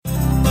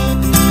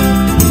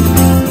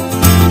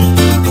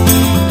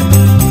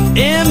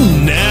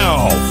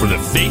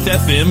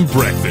FM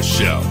Breakfast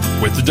Show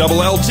with the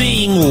Double L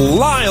team,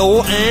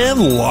 Lyle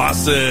and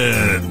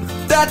Lawson.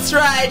 That's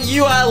right,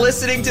 you are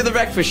listening to The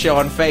Breakfast Show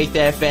on Faith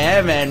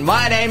FM, and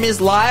my name is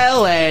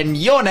Lyle, and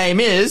your name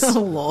is...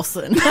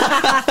 Lawson.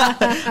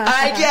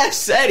 I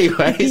guess.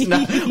 Anyways, no,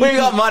 we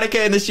got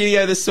Monica in the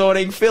studio this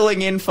morning,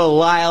 filling in for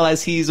Lyle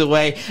as he's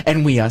away,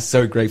 and we are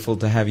so grateful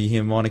to have you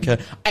here, Monica.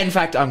 In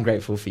fact, I'm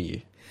grateful for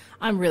you.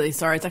 I'm really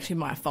sorry. It's actually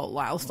my fault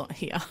Lyle's not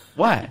here.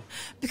 Why?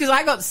 Because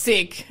I got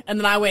sick, and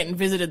then I went and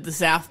visited the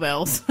South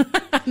Wales,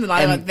 and then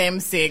I got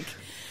them sick.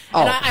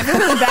 And I feel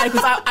really bad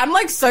because I'm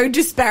like so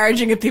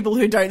disparaging of people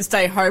who don't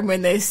stay home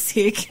when they're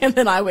sick, and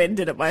then I went and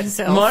did it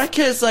myself.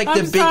 Monica's like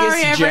the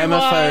biggest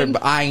germaphobe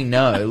I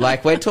know.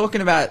 Like, we're talking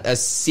about a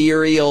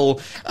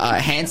serial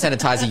hand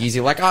sanitizer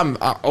user. Like, I'm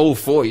all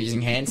for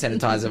using hand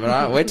sanitizer,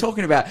 but we're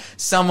talking about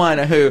someone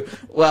who,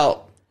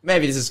 well,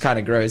 maybe this is kind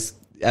of gross.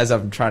 As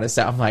I'm trying to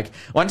say, I'm like,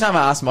 one time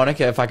I asked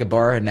Monica if I could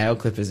borrow her nail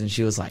clippers, and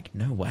she was like,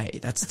 no way,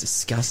 that's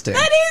disgusting.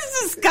 That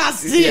is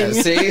disgusting. Yeah,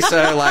 see?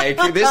 So, like,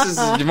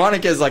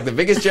 Monica's like the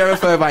biggest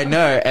germaphobe I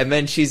know, and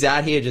then she's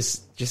out here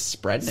just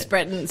spreading it.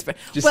 Spreading.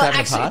 Just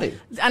having a party.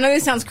 I know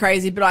this sounds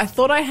crazy, but I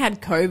thought I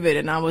had COVID,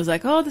 and I was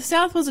like, oh, the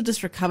South Wales have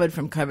just recovered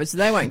from COVID, so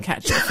they won't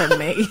catch it from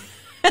me.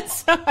 And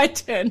so I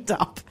turned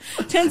up.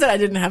 Turns out I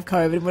didn't have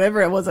COVID.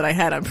 Whatever it was that I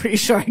had, I'm pretty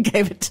sure I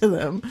gave it to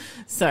them.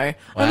 So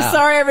I'm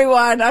sorry,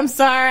 everyone. I'm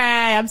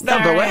sorry. No,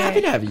 but we're happy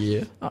to have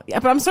you. Oh,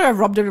 yeah, but I'm sorry I've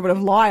robbed everyone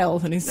of Lyle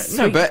and his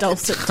sweet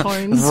dulcet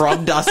tones.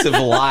 Robbed us of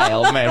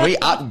Lyle, man. We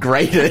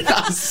upgraded.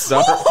 I'm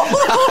sorry.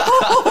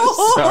 I'm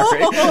sorry.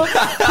 Put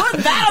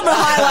that on the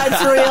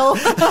highlights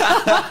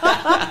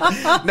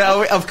reel.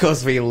 No, of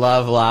course we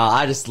love Lyle.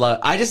 I just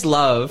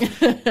love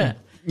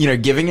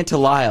giving it to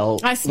Lyle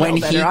when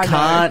he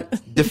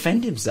can't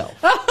defend himself.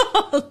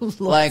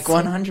 Like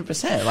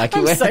 100%. Like,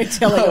 I'm so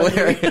telling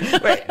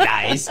we're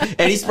nice.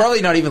 And he's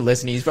probably not even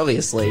listening. He's probably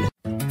asleep.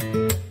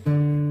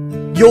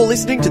 You're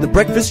listening to the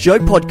Breakfast Show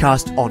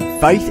podcast on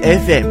Faith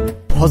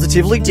FM.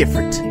 Positively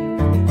different.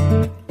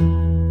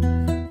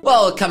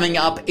 Well, coming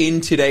up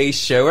in today's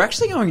show, we're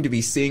actually going to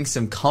be seeing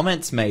some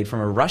comments made from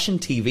a Russian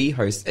TV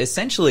host,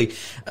 essentially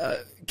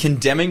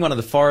condemning one of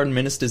the foreign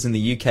ministers in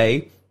the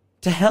UK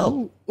to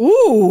hell.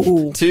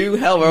 Ooh. To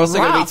hell. We're also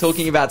going to be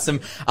talking about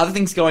some other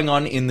things going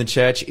on in the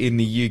church in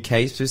the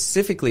UK,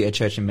 specifically a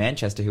church in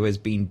Manchester who has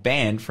been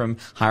banned from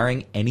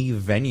hiring any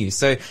venue.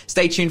 So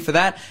stay tuned for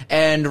that.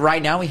 And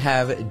right now we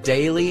have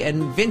Daly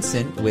and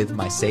Vincent with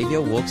My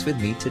Saviour Walks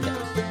With Me Today.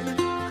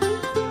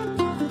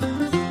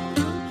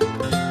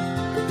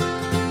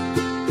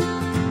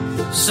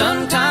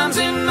 Sometimes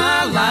in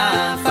my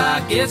life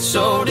I get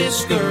so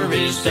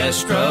discouraged as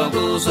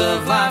struggles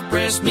of life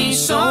press me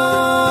sore.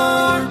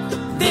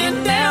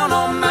 Then down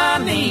on my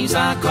knees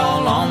I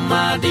call on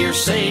my dear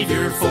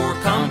Savior for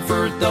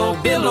comfort though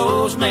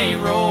billows may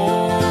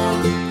roar.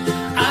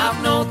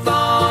 I've no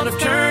thought of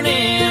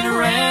turning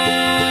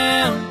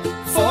around,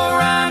 for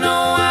I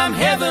know I'm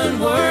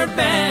heavenward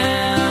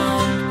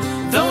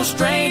bound. Though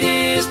straight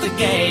is the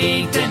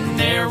gate and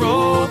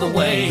narrow the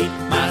way,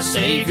 my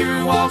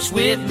Savior walks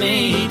with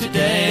me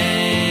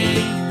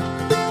today.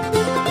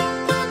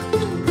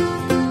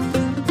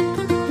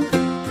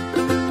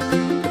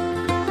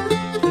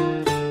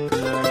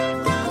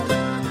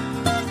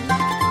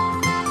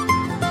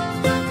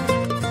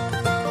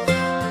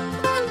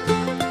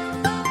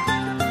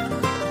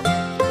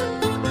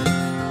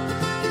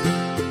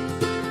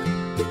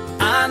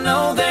 I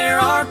know there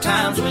are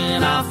times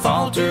when I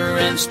falter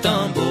and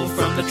stumble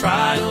from the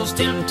trials,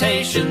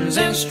 temptations,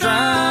 and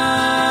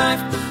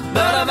strife,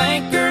 but I've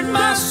anchored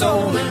my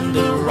soul in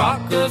the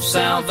rock of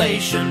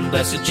salvation,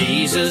 blessed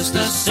Jesus,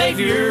 the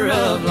Savior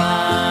of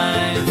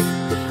life.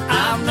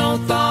 I've no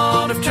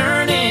thought of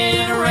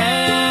turning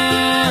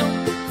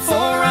around, for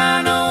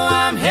I know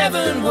I'm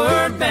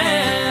heavenward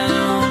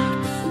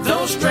bound.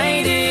 Though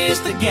straight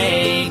is the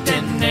gate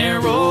and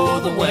narrow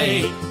the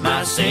way,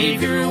 my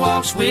Savior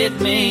walks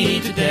with me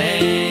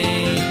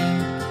today.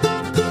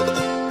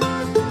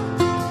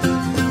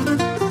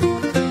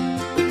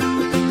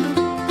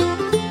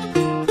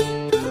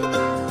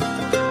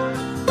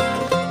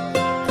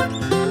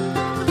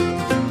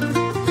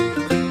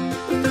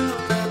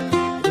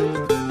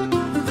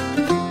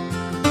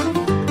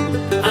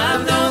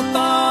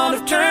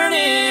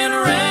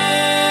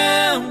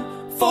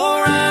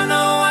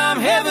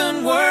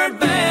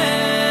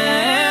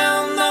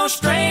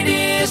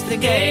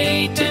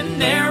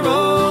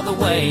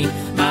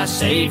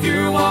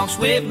 Savior walks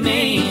with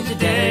me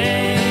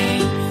today.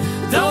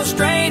 Though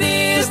straight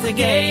is the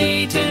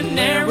gate and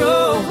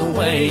narrow the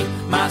way,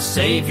 my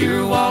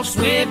Savior walks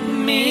with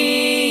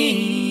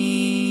me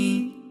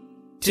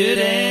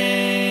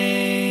today.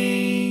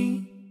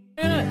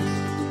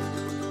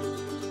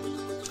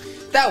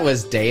 That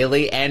was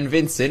Daly and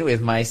Vincent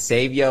with My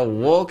Saviour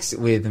Walks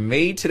With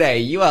Me Today.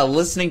 You are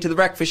listening to The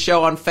Breakfast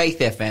Show on Faith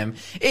FM.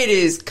 It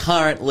is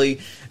currently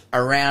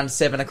around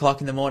 7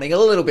 o'clock in the morning, a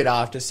little bit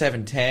after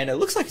 7:10. It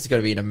looks like it's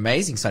going to be an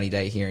amazing sunny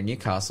day here in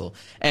Newcastle.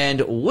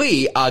 And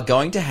we are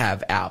going to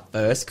have our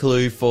first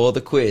clue for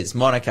the quiz.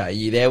 Monica, are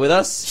you there with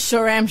us?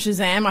 Sure am,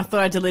 Shazam. I thought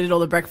I deleted all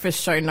the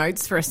breakfast show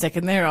notes for a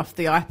second there off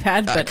the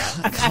iPad, but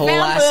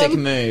classic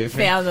move.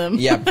 Found them.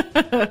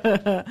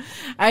 Yep.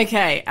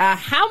 Okay.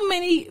 How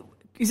many...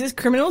 Is this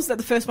criminals? Is that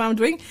the first one I'm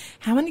doing?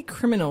 How many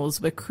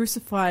criminals were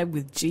crucified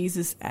with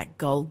Jesus at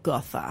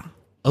Golgotha?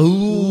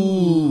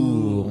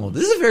 Ooh,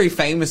 this is a very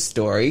famous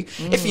story.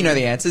 If you know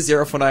the answer,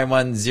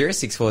 0491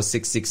 064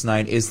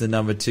 669 is the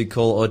number to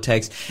call or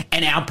text.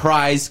 And our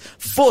prize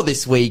for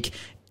this week,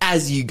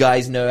 as you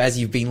guys know, as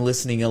you've been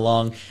listening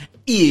along,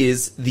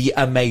 is the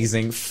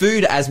amazing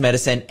Food as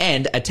Medicine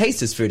and A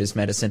Taste as Food as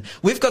Medicine.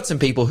 We've got some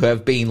people who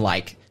have been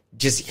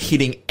just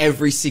hitting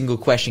every single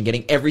question,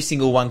 getting every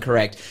single one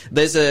correct.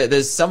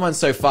 There's someone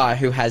so far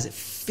who has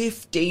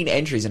 15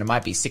 entries, and it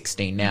might be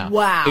 16 now.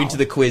 Wow. Into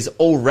the quiz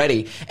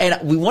already. And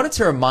we wanted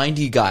to remind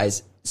you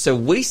guys, so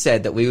we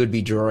said that we would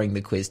be drawing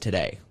the quiz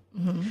today.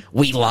 Mm-hmm.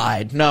 We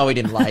lied. No, we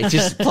didn't lie.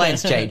 Just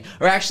plans changed.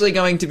 We're actually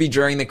going to be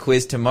drawing the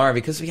quiz tomorrow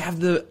because we have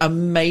the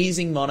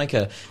amazing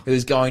Monica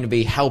who's going to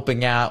be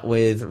helping out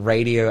with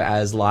radio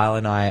as Lyle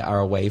and I are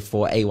away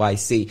for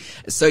AYC.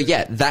 So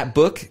yeah, that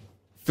book,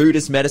 Food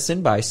as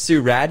Medicine by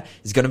Sue Rad,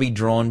 is going to be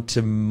drawn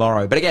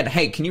tomorrow. But again,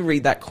 hey, can you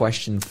read that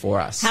question for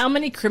us? How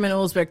many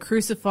criminals were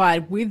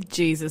crucified with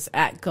Jesus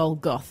at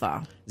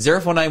Golgotha?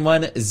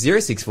 0491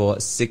 064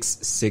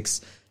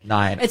 669.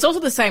 It's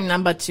also the same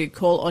number to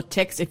call or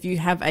text if you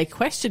have a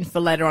question for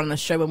later on in the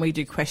show when we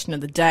do question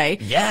of the day.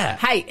 Yeah.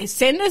 Hey,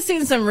 send us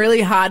in some really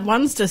hard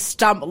ones to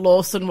stump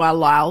Lawson while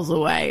Lyle's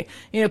away.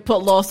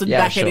 Put Lawson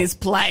back in his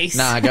place.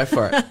 Nah, go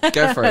for it.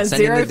 Go for it.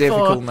 Send in the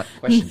difficult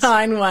questions.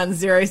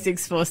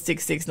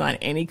 91064669.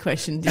 Any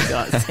questions you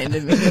got, send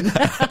them in.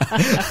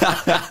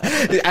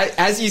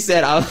 As you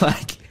said, I'm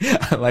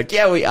like,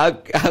 yeah, we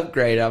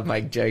upgrade.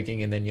 I'm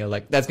joking, and then you're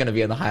like, that's going to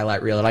be on the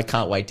highlight reel, and I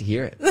can't wait to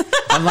hear it.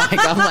 I'm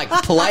like,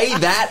 play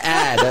that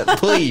ad,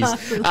 please.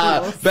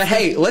 But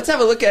hey, let's have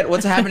a look at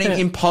what's happening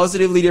in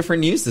positively different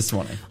news this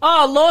morning.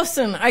 Oh,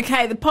 Lawson.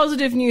 Okay, the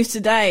positive news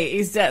today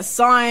is that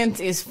science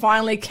is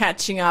finally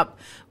catching up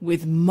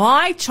with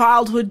my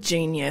childhood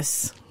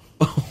genius.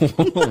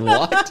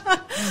 What?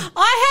 I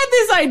had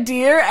this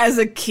idea as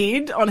a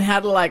kid on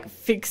how to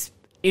fix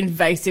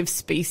invasive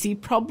species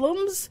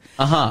problems.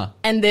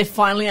 And they're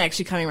finally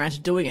actually coming around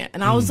to doing it.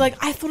 And I was I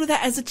thought of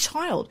that as a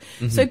child.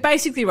 Mm-hmm. So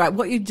basically, right,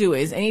 what you do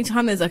is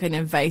anytime there's an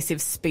invasive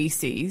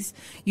species,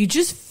 you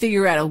just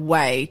figure out a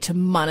way to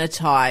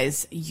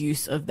monetize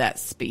use of that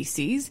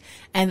species,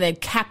 and then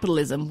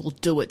capitalism will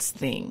do its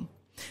thing.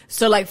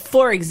 So,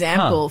 for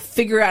example,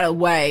 figure out a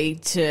way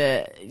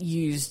to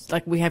use,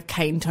 we have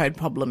cane toad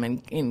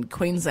problem in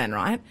Queensland,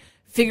 right?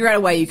 Figure out a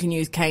way you can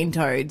use cane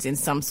toads in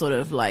some sort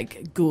of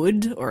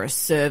good or a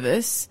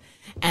service,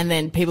 and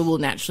then people will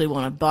naturally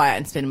want to buy it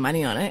and spend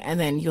money on it, and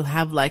then you'll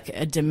have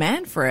a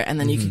demand for it, and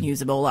then you can use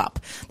them all up.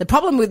 The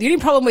only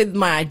problem with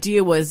my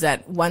idea was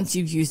that once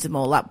you've used them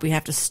all up, we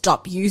have to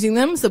stop using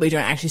them so we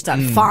don't actually start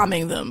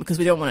farming them, because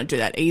we don't want to do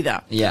that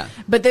either. Yeah.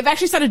 But they've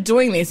actually started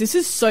doing this. This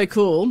is so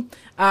cool.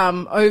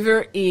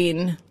 Over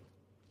in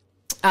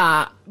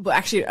a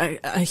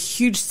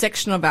huge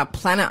section of our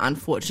planet,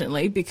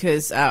 unfortunately,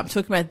 because I'm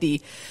talking about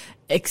the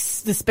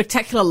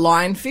spectacular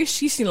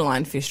lionfish. You've seen a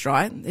lionfish,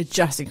 right? It's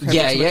just incredible.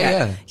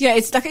 Yeah. Yeah,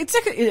 it's like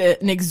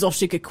an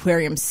exotic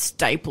aquarium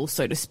staple,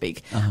 so to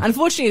speak.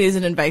 Unfortunately, it is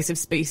an invasive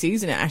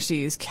species, and it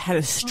actually is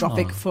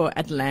catastrophic for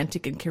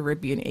Atlantic and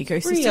Caribbean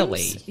ecosystems.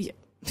 Really? Yeah.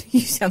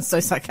 You sound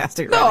so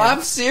sarcastic right now. No,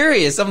 I'm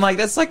serious. I'm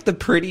that's the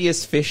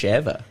prettiest fish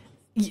ever.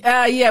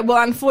 Yeah.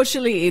 Well,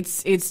 unfortunately,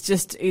 it's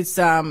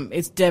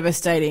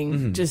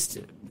devastating. Just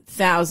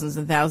thousands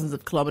and thousands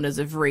of kilometers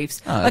of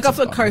reefs, off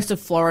the coast of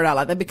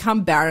Florida. They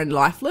become barren and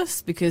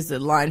lifeless because the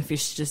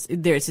lionfish it's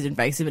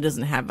invasive. It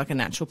doesn't have a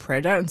natural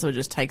predator, and so it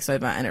just takes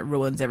over and it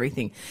ruins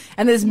everything.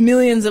 And there's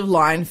millions of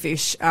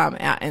lionfish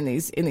out in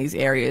these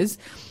areas.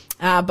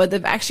 But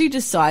they've actually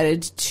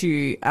decided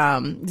to,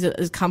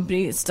 there's a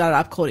company that started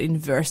up called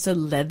Inversa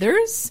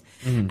Leathers,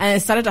 and they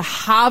started to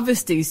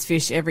harvest these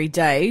fish every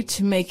day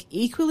to make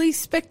equally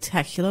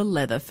spectacular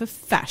leather for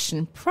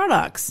fashion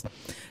products.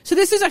 So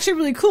this is actually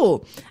really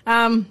cool.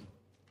 There's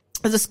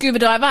a scuba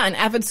diver, an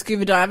avid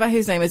scuba diver.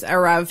 His name is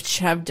Arav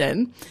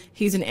Chavden.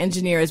 He's an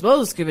engineer as well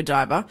as a scuba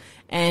diver.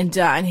 And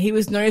he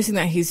was noticing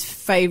that his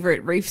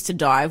favorite reefs to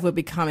dive were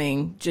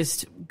becoming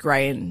just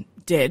grey and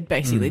dead,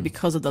 basically,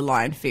 because of the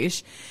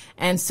lionfish.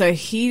 And so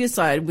he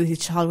decided with his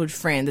childhood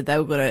friend that they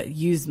were going to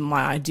use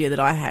my idea that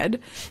I had,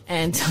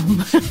 and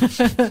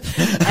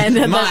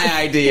my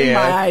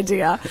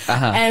idea,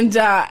 and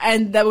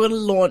they were going to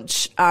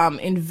launch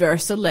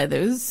Inversa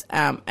Leathers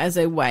as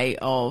a way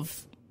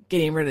of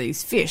getting rid of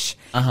these fish,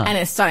 and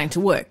it's starting to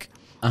work.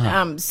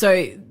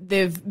 So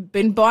they've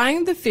been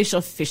buying the fish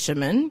off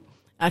fishermen.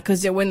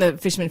 Because when the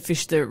fishermen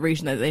fish the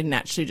region, they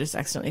naturally just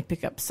accidentally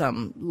pick up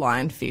some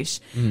lionfish,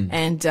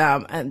 and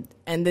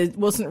there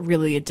wasn't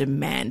really a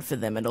demand for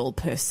them at all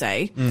per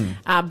se.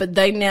 But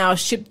they now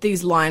ship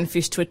these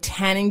lionfish to a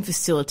tanning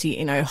facility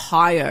in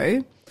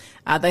Ohio.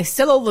 They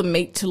sell all the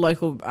meat to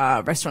local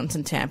restaurants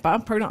in Tampa.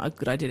 Probably not a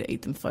good idea to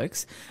eat them,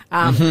 folks.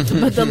 But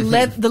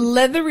the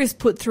leather is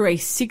put through a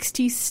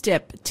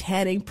 60-step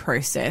tanning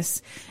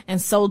process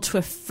and sold to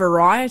a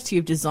variety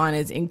of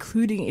designers,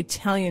 including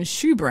Italian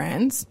shoe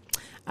brands.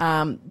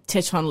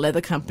 Techon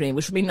Leather Company,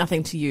 which will mean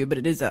nothing to you, but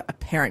it is a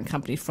parent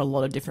company for a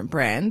lot of different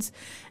brands.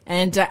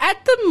 And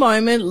at the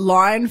moment,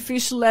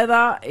 lionfish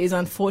leather is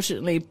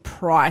unfortunately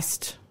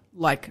priced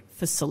like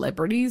for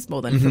celebrities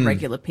more than for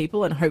regular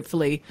people, and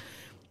hopefully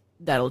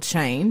that'll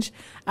change.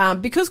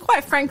 Because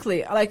quite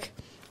frankly, like,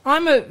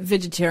 I'm a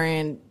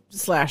vegetarian /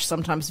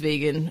 sometimes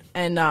vegan,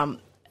 and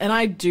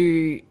I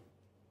do,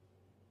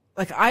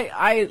 like,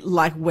 I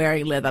like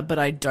wearing leather, but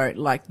I don't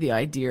like the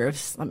idea of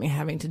something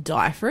having to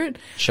die for it.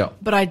 Sure.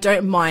 But I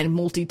don't mind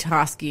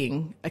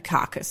multitasking a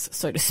carcass,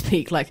 so to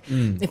speak. Like,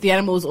 if the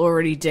animal is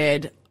already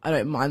dead, I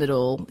don't mind at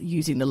all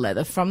using the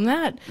leather from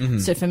that.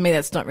 So for me,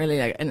 that's not really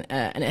like an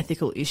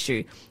ethical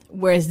issue.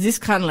 Whereas this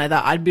kind of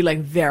leather, I'd be like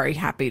very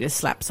happy to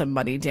slap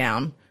somebody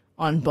down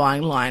on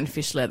buying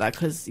lionfish leather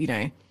because, you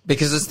know.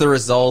 Because it's the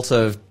result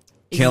of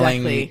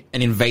killing Exactly.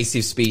 an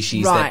invasive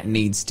species Right. that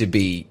needs to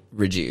be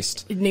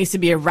reduced. It needs to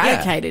be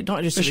eradicated,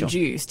 not just sure.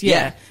 reduced. Yeah.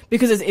 Yeah.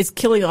 Because it's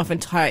killing off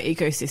entire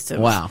ecosystems.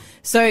 Wow.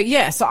 So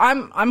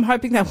I'm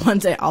hoping that one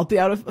day I'll be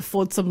able to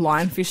afford some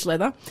lionfish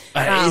leather.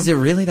 Is it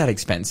really that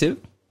expensive?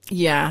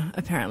 Yeah,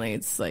 apparently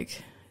it's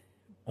like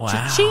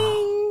Wow.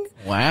 ching.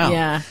 Wow.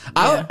 Yeah.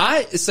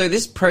 So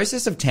this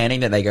process of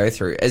tanning that they go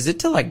through, is it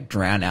to like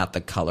drown out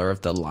the color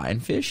of the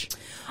lionfish?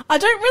 I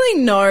don't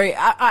really know.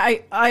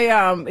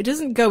 It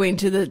doesn't go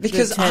into the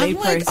tanning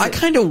process. I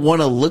kind of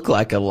want to look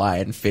like a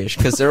lionfish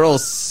because they're all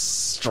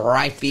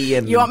stripy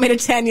and. You want me to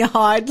tan your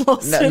hide,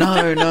 Lawson?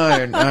 No.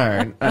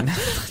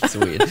 That's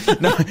weird.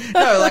 No,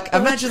 like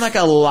imagine like a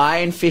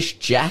lionfish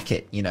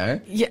jacket, you know?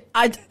 Yeah,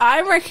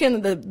 I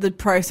reckon the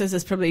process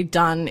is probably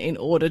done in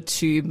order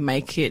to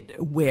make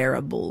it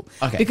wearable.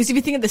 Okay. Because if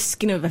you think of the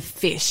skin of a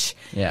fish,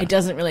 Yeah. it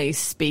doesn't really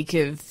speak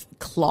of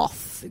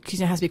cloth because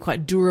it has to be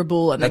quite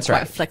durable and That's quite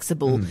right.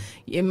 flexible.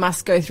 It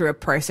must go through a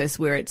process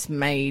where it's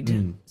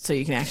made so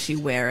you can actually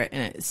wear it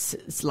and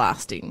it's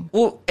lasting.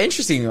 Well,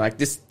 interesting, like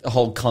this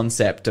whole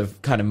concept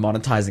of kind of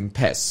monetizing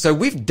pests. So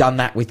we've done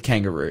that with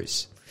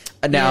kangaroos.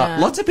 Now, Yeah.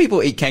 lots of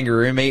people eat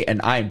kangaroo meat,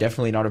 and I am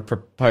definitely not a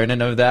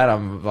proponent of that.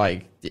 I'm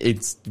like,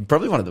 it's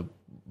probably one of the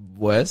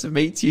worst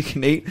meats you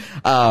can eat,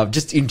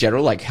 just in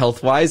general, like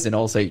health wise, and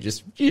also you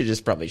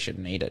just probably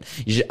shouldn't eat it.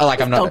 You should,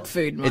 like, I'm not dog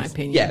food, in my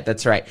opinion. Yeah,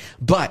 that's right.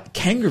 But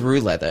kangaroo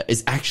leather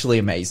is actually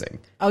amazing.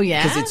 Oh,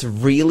 yeah? because it's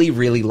really,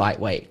 really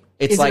lightweight.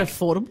 It's Is like it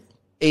affordable?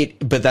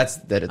 but it's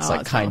Oh,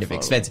 like it's kind not of affordable.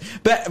 expensive.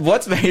 But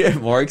what's made it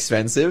more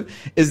expensive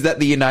is that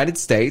the United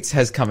States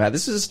has come out.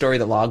 This was a story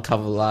that Lyle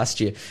covered last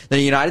year. The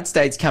United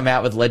States come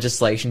out with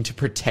legislation to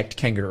protect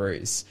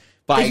kangaroos.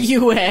 The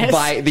US?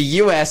 By the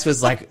US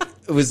was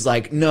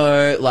like,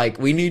 no, like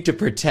we need to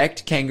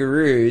protect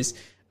kangaroos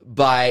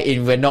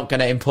and we're not going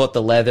to import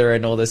the leather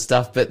and all this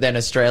stuff. But then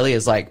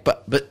Australia's like,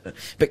 but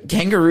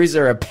kangaroos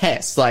are a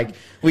pest. Like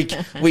we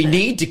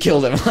need to kill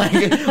them. Like,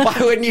 why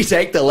wouldn't you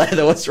take the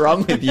leather? What's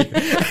wrong with you?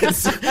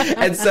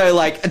 And so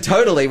like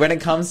totally when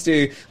it comes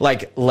to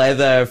like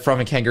leather from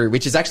a kangaroo,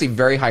 which is actually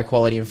very high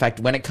quality. In fact,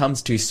 when it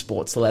comes to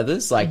sports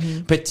leathers, like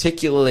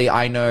particularly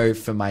I know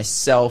for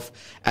myself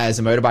as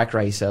a motorbike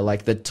racer,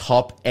 like the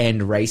top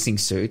end racing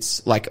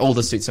suits, like all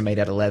the suits are made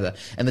out of leather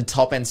and the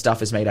top end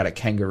stuff is made out of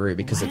kangaroo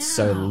because it's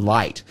so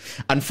light.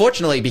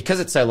 Unfortunately, because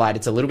it's so light,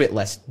 it's a little bit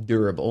less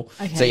durable.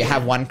 Okay, So you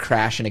have one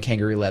crash in a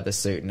kangaroo leather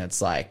suit and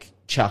it's like,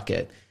 chuck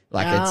it.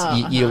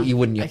 Like you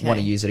wouldn't want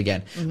to use it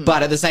again.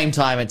 But at the same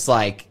time, it's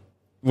like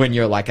when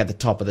you're like at the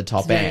top of the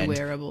top very end,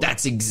 wearable.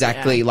 that's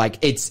exactly like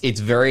it's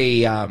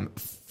very,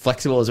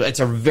 flexible as well.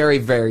 It's a very,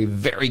 very,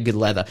 very good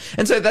leather.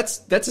 And so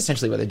that's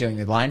essentially what they're doing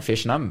with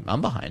lionfish, and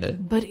I'm behind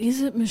it. But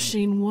is it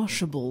machine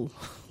washable?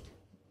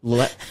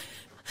 What?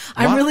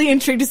 I'm really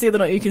intrigued to see whether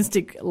or not you can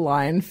stick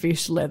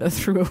lionfish leather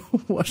through a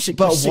washing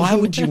But machine. why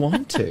would you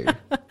want to?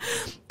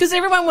 Because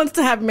everyone wants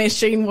to have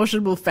machine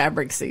washable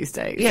fabrics these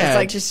days. Yeah, It's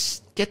like,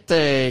 just get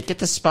the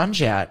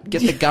sponge out,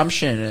 get the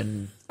gumption,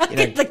 and you know,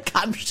 get the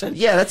gumption.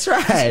 yeah, that's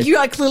right. You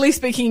are clearly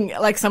speaking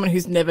like someone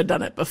who's never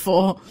done it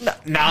before.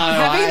 No,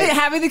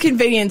 Having the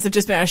convenience of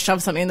just being able to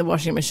shove something in the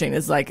washing machine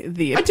is like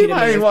the I do my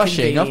epitome own of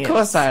washing. Of convenience.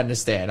 course, I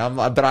understand.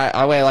 But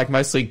I wear like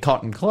mostly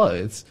cotton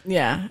clothes.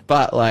 Yeah.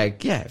 But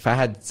like, yeah, if I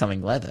had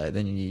something leather,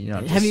 then you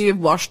know, Have you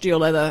washed your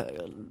leather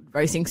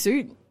racing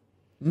suit?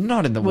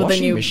 not in the Well, then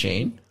washing you-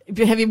 machine?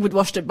 Have you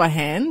washed it by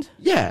hand?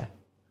 Yeah,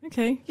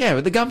 Okay. yeah,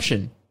 with the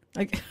gumption.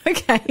 Okay.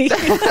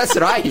 That's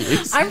what I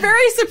use. I'm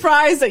very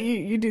surprised that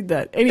you did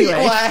that. Anyway,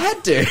 Well, I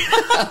had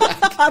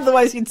to.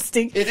 otherwise you'd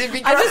stink. It'd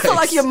be I just felt gross.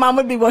 like your mum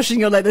would be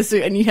washing your leather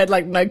suit and you had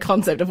like no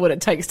concept of what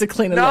it takes to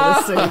clean a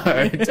leather suit.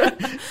 No.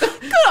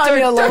 Good on you,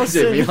 Don't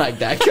Lawson. do me like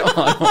that. Come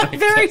on. I'm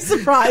very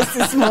surprised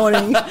this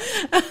morning.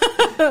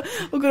 Well,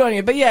 good on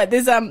you. But yeah,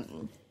 there's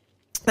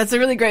that's a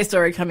really great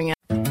story coming out.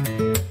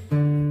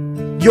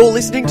 You're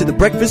listening to the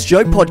Breakfast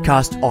Show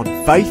podcast on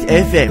Faith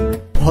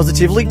FM.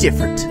 Positively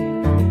different.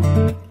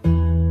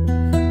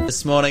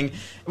 This morning,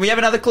 we have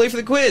another clue for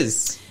the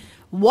quiz.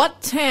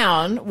 What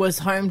town was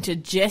home to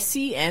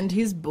Jesse and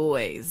his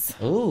boys?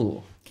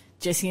 Ooh.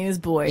 Jesse and his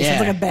boys. Yeah.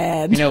 Sounds like a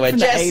band. You know where from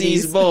the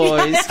Jesse's 80s.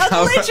 boys Yeah,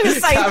 I was literally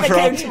saying come that from.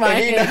 came to my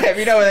head. If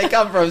you know where they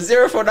come from,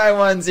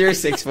 0491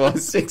 064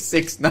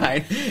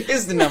 669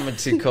 is the number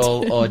to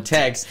call or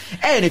text.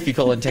 And if you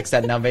call and text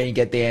that number and you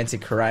get the answer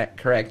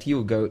correct, you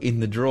will go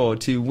in the draw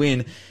to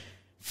win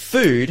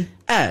food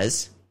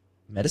as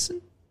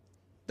medicine.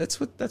 That's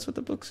what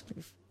the book's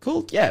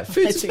called. Yeah,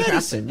 food as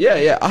medicine.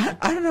 Yeah.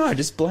 I don't know. I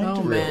just blanked.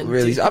 Oh, man.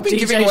 Really. I've been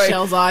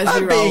Shell's eyes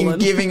I've are been rolling.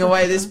 giving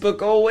away this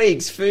book all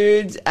weeks.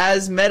 Food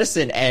as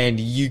medicine,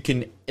 and you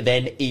can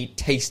then eat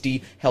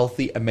tasty,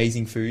 healthy,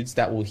 amazing foods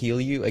that will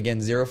heal you.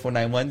 Again,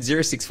 0491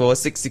 064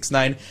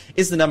 669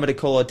 is the number to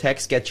call or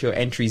text. Get your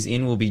entries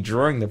in. We'll be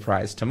drawing the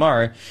prize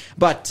tomorrow.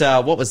 But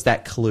what was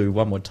that clue?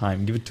 One more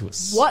time. Give it to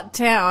us. What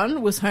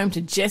town was home to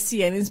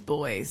Jesse and his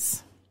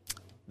boys?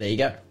 There you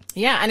go.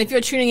 Yeah, and if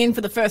you're tuning in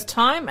for the first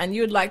time and you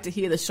would like to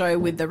hear the show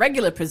with the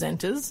regular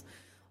presenters,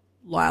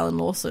 Lyle and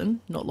Lawson,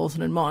 not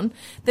Lawson and Mon,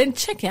 then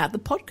check out the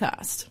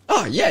podcast.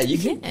 Oh, yeah, you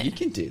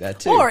can do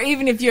that too. Or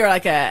even if you're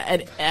like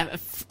an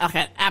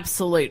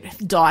absolute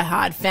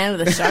diehard fan of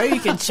the show, you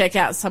can check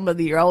out some of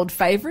your old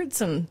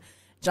favourites and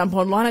jump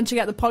online and check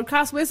out the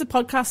podcast. Where's the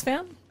podcast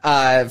found?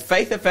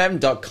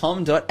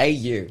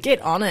 faithfm.com.au.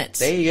 Get on it.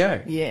 There you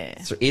go.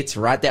 Yeah. So it's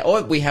right there.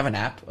 Or we have an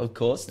app, of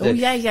course. Oh,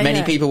 yeah.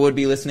 Many people would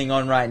be listening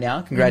on right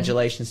now.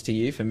 Congratulations to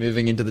you for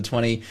moving into the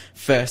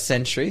 21st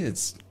century.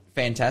 It's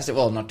fantastic.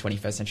 Well, not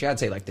 21st century. I'd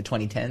say like the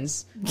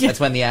 2010s. Yeah. That's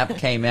when the app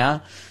came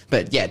out.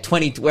 But yeah,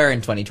 we're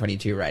in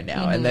 2022 right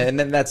now. And then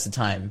that's the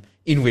time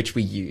in which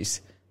we use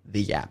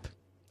the app.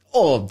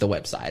 Or the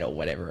website, or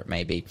whatever it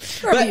may be.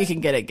 Wherever you can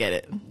get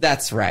it.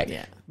 That's right.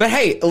 Yeah. But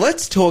hey,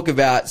 let's talk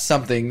about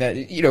something that,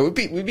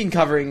 we've been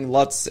covering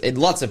lots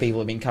of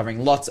people have been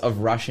covering lots of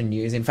Russian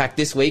news. In fact,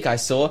 this week I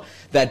saw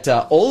that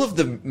all of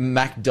the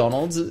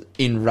McDonald's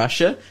in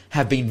Russia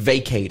have been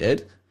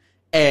vacated.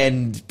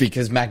 And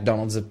because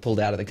McDonald's have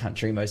pulled out of the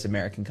country, most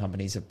American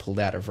companies have pulled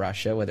out of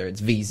Russia, whether it's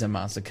Visa,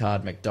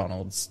 MasterCard,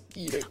 McDonald's.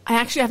 I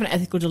actually have an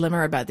ethical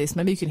dilemma about this.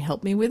 Maybe you can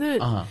help me with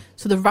it. Uh-huh.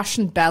 So the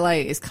Russian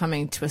Ballet is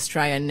coming to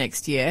Australia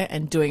next year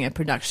and doing a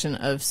production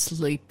of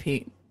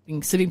Sleeping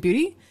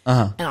Beauty.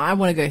 Uh-huh. And I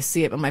want to go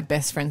see it, but my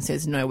best friend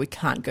says, no, we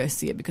can't go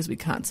see it because we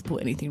can't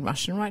support anything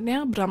Russian right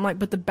now. But I'm like,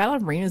 but the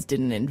ballerinas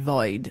didn't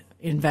invade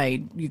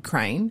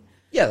Ukraine.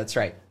 Yeah, that's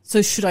right.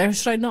 So should I or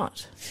should I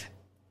not?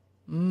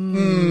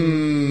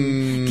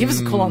 Give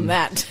us a call on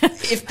that.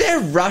 If they're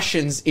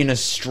Russians in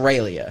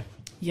Australia.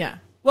 Yeah.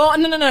 Well,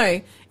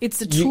 no.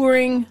 It's a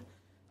touring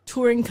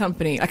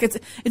company. Like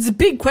it's a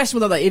big question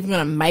whether they're even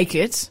going to make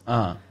it.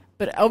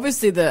 But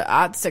obviously the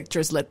arts sector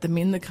has let them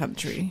in the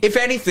country. If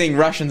anything,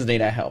 Russians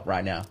need our help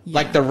right now. Yeah.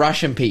 Like the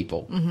Russian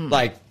people.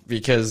 Mm-hmm.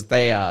 Because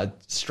they are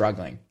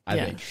struggling, I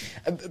think.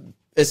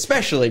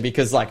 Especially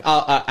because,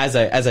 as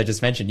I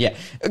just mentioned,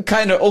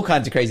 kind of all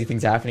kinds of crazy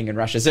things are happening in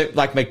Russia. So,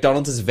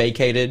 McDonald's has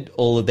vacated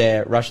all of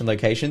their Russian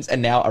locations,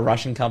 and now a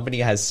Russian company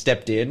has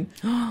stepped in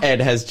and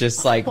has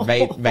just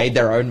made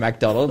their own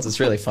McDonald's. It's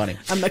really funny.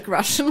 A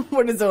McRussian?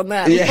 What is on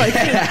that?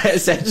 Yeah,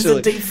 essentially. Is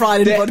it deep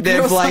fried in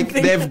vodka or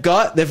something? They've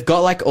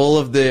got all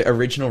of the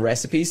original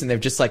recipes, and they've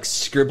just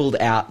scribbled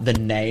out the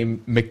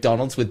name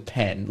McDonald's with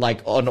pen,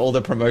 on all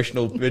the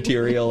promotional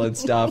material and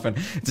stuff. And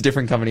it's a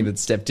different company that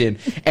stepped in,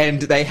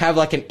 and they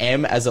have an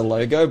M as a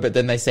logo, but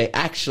then they say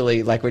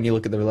actually, when you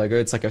look at the logo,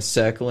 it's like a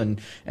circle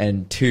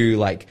and two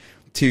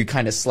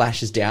kind of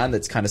slashes down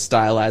that's kind of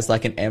stylized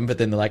like an M, but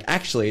then they're like,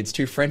 actually, it's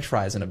two French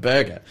fries and a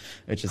burger,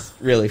 which is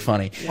really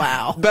funny.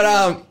 Wow.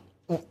 But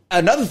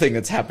another thing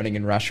that's happening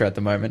in Russia at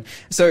the moment,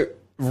 so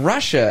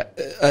Russia,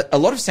 a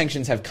lot of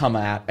sanctions have come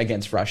out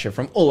against Russia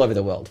from all over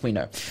the world, we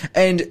know.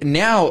 And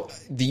now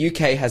the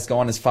UK has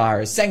gone as far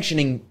as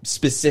sanctioning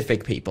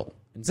specific people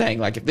and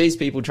saying, if these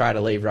people try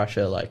to leave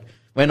Russia,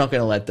 we're not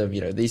going to let them,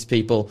 these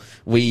people,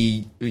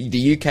 the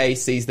UK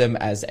sees them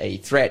as a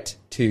threat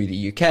to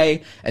the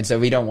UK, and so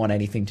we don't want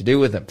anything to do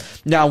with them.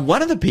 Now,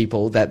 one of the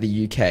people that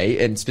the UK,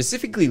 and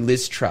specifically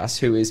Liz Truss,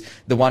 who is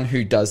the one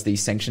who does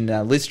these sanctions.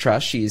 Now, Liz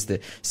Truss, she is the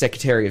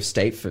Secretary of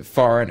State for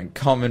Foreign and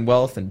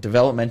Commonwealth and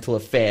Developmental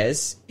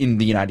Affairs in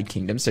the United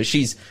Kingdom, so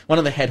she's one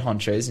of the head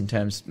honchos in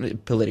terms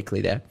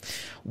politically there.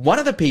 One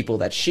of the people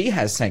that she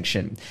has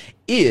sanctioned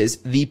is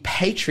the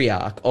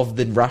Patriarch of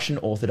the Russian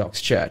Orthodox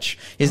Church.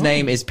 His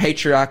name is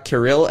Patriarch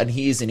Kirill, and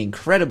he is an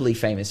incredibly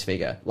famous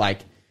figure.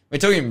 We're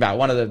talking about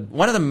one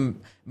of the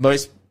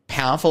most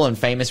powerful and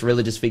famous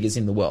religious figures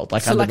in the world.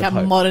 So under the a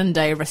Pope. modern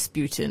day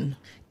Rasputin.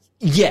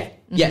 Yeah.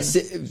 Mm-hmm.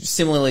 Yes.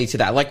 Similarly to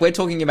that. We're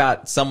talking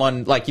about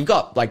someone, you've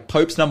got,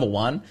 Pope's number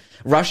one.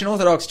 Russian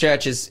Orthodox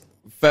Church is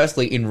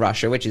firstly in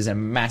Russia, which is a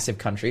massive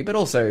country, but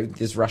also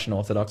there's Russian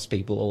Orthodox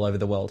people all over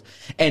the world.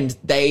 And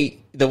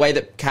the way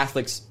that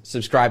Catholics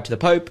subscribe to the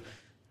Pope,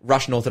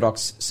 Russian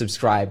Orthodox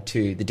subscribe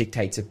to the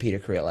dictates of Peter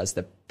Kirill as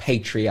the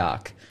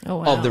patriarch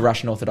of the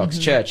Russian Orthodox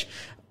Church.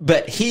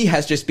 But he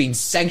has just been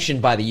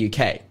sanctioned by the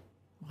UK.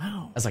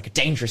 Wow. As like a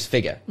dangerous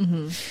figure.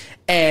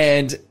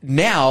 And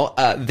now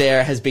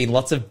there has been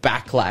lots of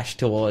backlash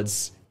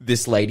towards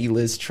this lady,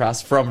 Liz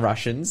Truss, from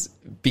Russians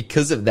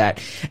because of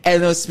that.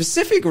 And there were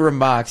specific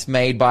remarks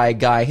made by a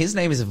guy, his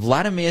name is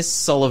Vladimir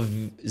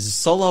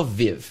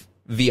Solovyov.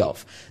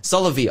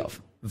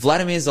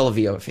 Vladimir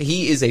Solovyov.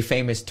 He is a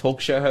famous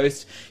talk show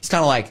host. He's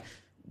kind of like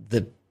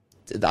the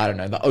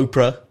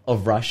Oprah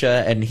of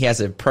Russia, and he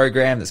has a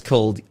program that's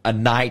called A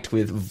Night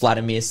with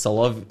Vladimir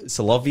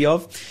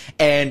Solovyov,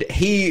 and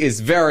he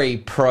is very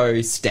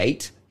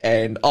pro-state,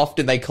 and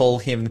often they call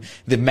him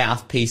the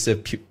mouthpiece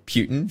of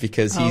Putin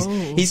because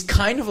he's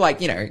kind of like,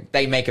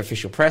 they make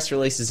official press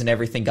releases and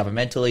everything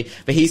governmentally,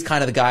 but he's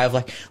kind of the guy of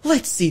like,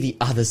 let's see the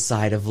other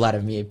side of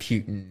Vladimir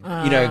Putin,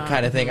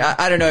 kind of thing.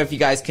 I don't know if you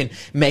guys can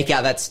make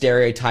out that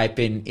stereotype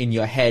in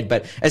your head,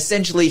 but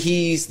essentially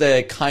he's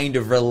the kind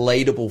of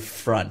relatable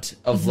front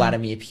of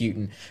Vladimir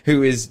Putin,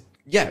 who is,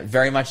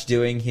 very much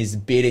doing his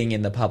bidding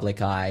in the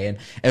public eye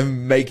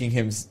and making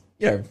him,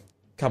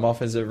 come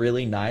off as a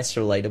really nice,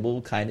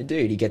 relatable kind of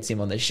dude. He gets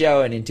him on the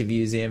show and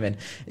interviews him, and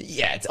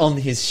it's on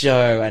his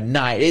show at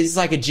night. It's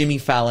like a Jimmy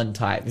Fallon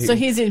type. So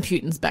he's in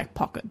Putin's back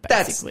pocket,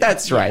 basically.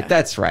 That's right.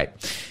 That's right.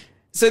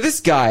 So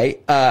this guy,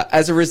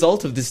 as a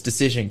result of this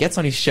decision, gets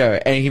on his show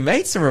and he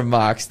made some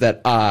remarks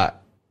that are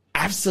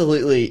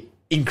absolutely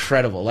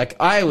incredible. Like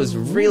I was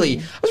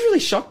really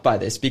shocked by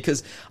this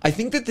because I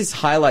think that this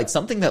highlights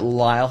something that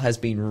Lyle has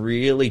been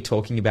really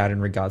talking about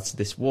in regards to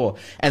this war,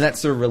 and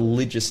that's the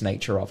religious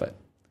nature of it.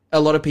 A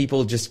lot of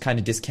people just kind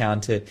of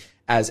discount it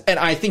as, and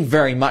I think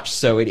very much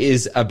so, it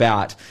is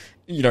about,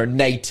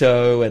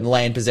 NATO and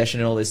land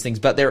possession and all these things.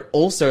 But there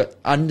also,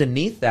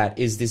 underneath that,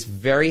 is this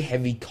very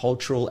heavy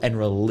cultural and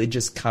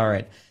religious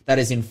current that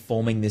is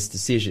informing this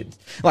decision.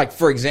 Like,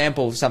 for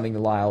example, something that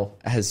Lyle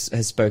has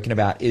spoken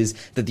about is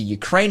that the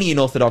Ukrainian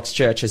Orthodox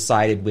Church has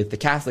sided with the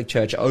Catholic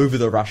Church over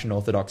the Russian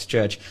Orthodox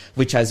Church,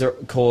 which has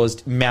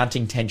caused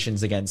mounting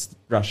tensions against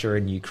Russia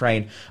and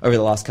Ukraine over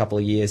the last couple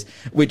of years,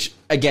 which,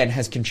 again,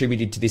 has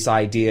contributed to this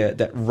idea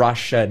that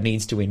Russia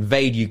needs to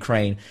invade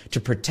Ukraine to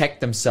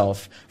protect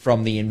themselves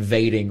from the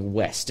invading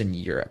Western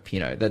Europe,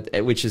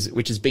 which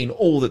has been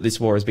all that this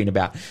war has been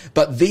about.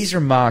 But these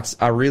remarks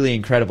are really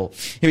incredible.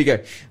 Here we go.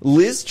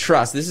 Liz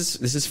Truss, this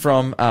is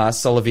from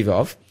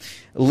Solovyov.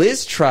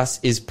 Liz Truss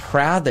is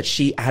proud that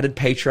she added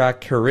Patriarch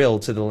Kirill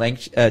to the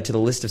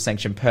list of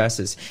sanctioned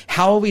persons.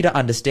 How are we to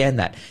understand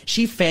that?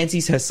 She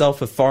fancies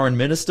herself a foreign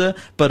minister,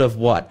 but of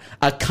what?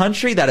 A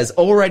country that has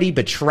already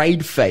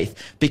betrayed faith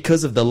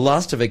because of the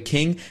lust of a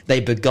king. They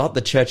begot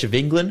the Church of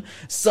England.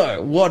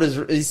 So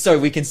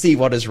we can see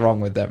what is wrong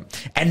with them.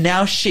 And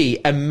now she,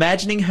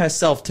 imagining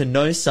herself to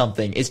know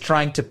something, is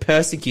trying to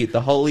persecute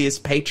the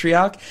holiest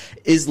patriarch.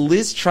 Is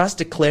Liz Truss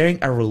declaring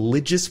a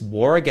religious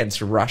war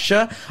against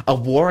Russia? A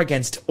war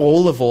against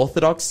all of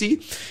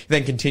Orthodoxy?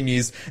 Then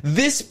continues,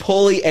 this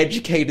poorly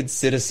educated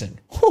citizen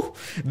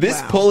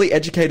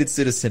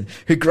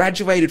who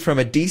graduated from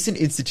a decent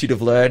institute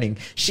of learning,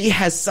 she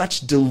has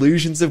such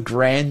delusions of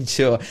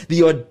grandeur.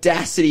 The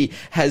audacity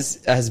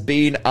has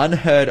been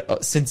unheard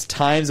since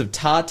times of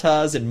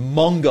Tatars and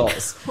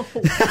Mongols.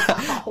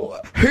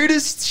 Who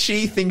does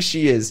she think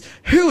she is?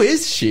 Who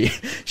is she?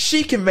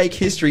 She can make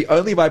history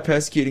only by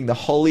persecuting the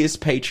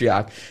holiest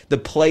patriarch. The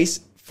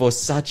place for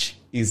such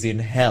is in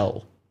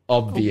hell.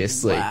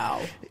 Obviously.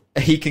 Wow.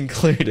 He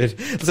concluded.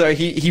 So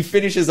he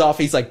finishes off.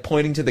 He's like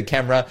pointing to the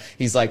camera.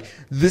 He's like,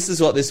 this is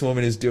what this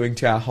woman is doing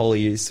to our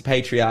holiest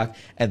patriarch,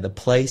 and the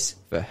place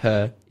for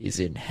her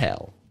is in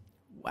hell.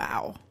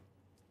 Wow.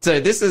 So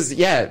this is,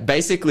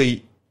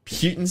 basically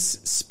Putin's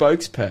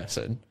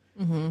spokesperson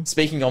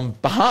speaking on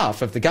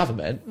behalf of the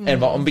government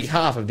and on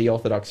behalf of the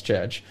Orthodox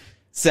Church,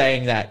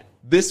 saying that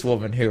this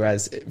woman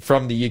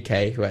from the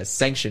UK, who has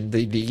sanctioned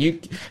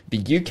the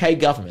UK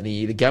government,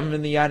 the government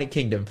of the United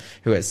Kingdom,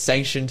 who has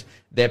sanctioned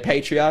their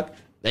patriarch,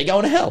 they're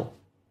going to hell.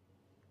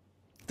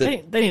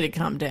 They need to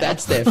calm down.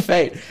 That's their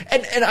fate.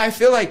 And I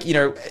feel like,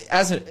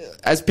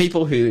 as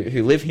people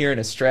who live here in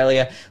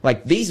Australia,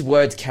 like these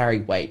words carry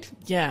weight.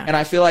 Yeah. And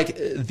I feel like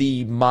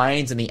the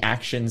minds and the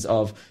actions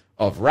of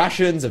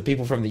Russians, of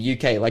people from the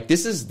UK, like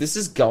this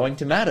is going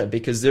to matter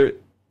because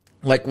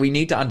we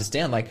need to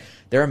understand,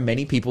 there are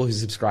many people who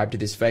subscribe to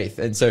this faith.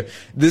 And so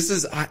this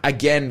is,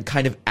 again,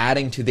 kind of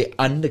adding to the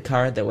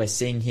undercurrent that we're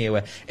seeing here,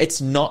 where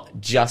it's not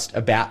just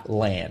about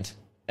land.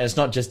 And it's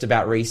not just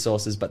about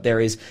resources, but there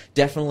is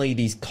definitely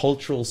these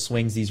cultural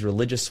swings, these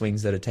religious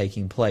swings that are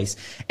taking place.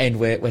 And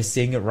we're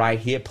seeing it right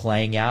here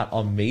playing out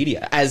on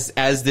media. As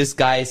this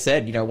guy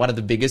said, one of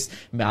the biggest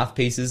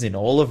mouthpieces in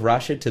all of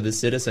Russia to the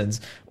citizens,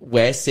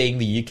 we're seeing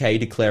the UK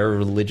declare a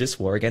religious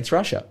war against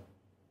Russia.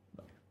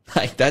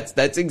 Like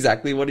that's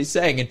exactly what he's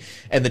saying.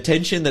 And the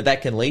tension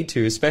that can lead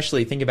to,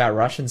 especially think about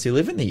Russians who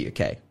live in the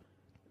UK.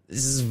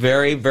 This is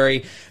very,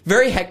 very,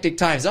 very hectic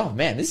times. Oh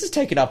man, this has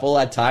taken up all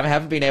our time. I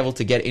haven't been able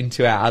to get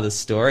into our other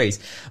stories.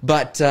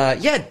 But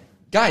yeah,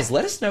 guys,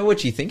 let us know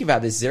what you think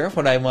about this.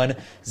 0491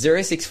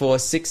 064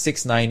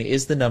 669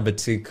 is the number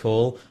to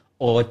call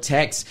or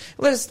text.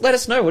 Let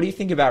us know, what do you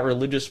think about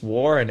religious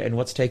war and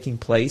what's taking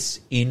place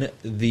in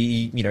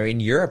in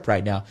Europe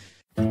right now.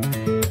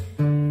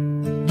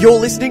 You're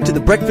listening to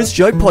the Breakfast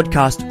Show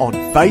podcast on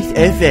Faith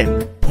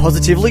FM.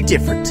 Positively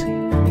different.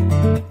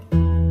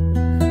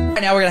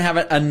 Now we're going to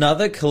have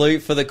another clue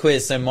for the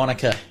quiz. So,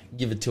 Monica,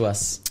 give it to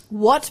us.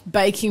 What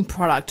baking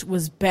product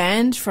was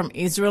banned from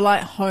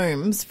Israelite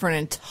homes for an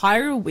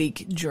entire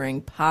week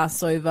during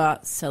Passover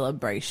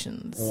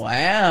celebrations?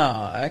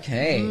 Wow.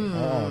 Okay.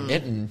 Oh,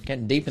 getting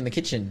deep in the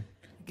kitchen.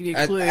 Give you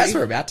a clue. As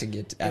we're about to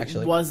get,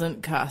 actually. It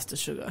wasn't caster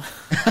sugar.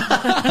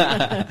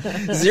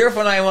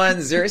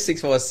 0491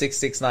 064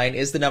 669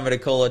 is the number to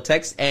call or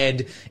text.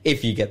 And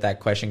if you get that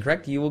question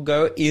correct, you will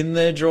go in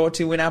the draw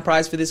to win our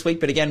prize for this week.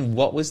 But again,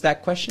 what was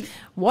that question?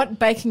 What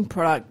baking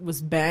product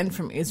was banned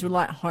from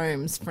Israelite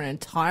homes for an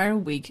entire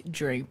week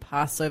during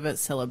Passover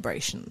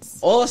celebrations?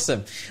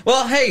 Awesome.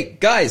 Well, hey,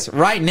 guys,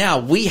 right now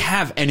we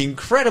have an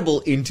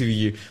incredible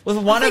interview with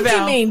one of our...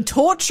 You mean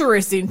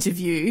torturous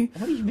interview?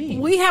 What do you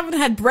mean? We haven't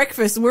had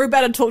breakfast and we're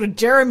about to talk to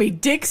Jeremy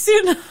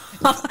Dixon.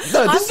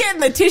 I'm getting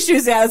the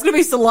tissues out. There's going to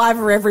be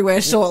saliva everywhere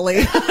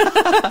shortly.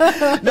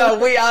 No,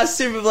 we are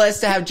super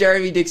blessed to have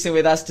Jeremy Dixon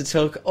with us to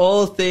talk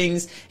all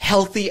things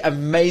healthy,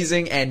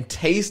 amazing, and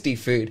tasty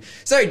food.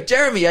 So,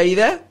 Jeremy, are you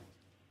there?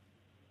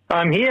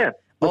 I'm here.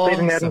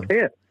 Awesome.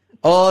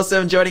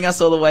 Awesome. Joining us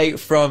all the way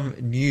from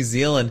New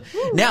Zealand.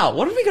 Now,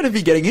 what are we going to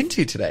be getting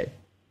into today?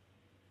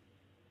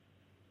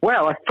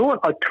 Well, I thought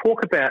I'd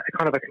talk about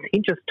kind of a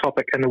contentious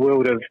topic in the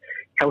world of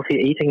healthy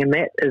eating, and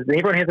that is,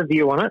 everyone has a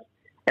view on it,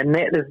 and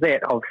that is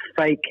that of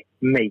fake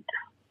meat.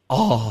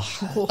 Oh,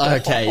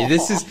 okay.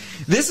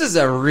 This is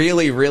a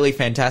really, really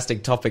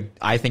fantastic topic,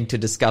 I think, to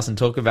discuss and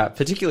talk about,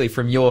 particularly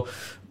from your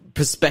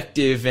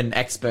perspective and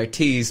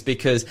expertise,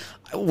 because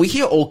we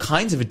hear all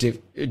kinds of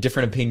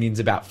different opinions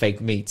about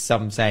fake meats.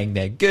 Some saying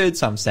they're good,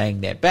 some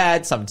saying they're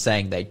bad, some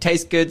saying they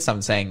taste good,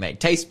 some saying they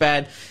taste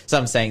bad,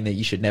 some saying that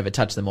you should never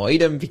touch them or eat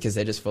them because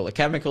they're just full of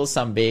chemicals,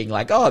 some being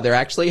like, oh, they're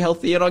actually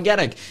healthy and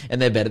organic and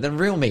they're better than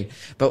real meat.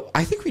 But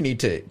I think we need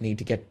to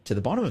get to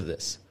the bottom of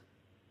this.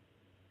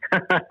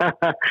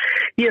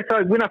 Yeah,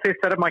 so when I first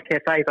started my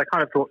cafes, I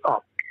kind of thought,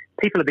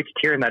 people are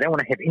vegetarian, they don't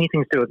want to have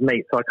anything to do with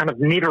meat, so I kind of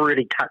never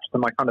really touched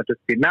them. I kind of just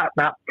said, nah.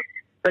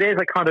 But as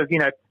I kind of,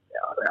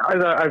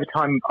 over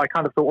time, I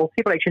kind of thought, well,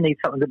 people actually need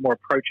something a bit more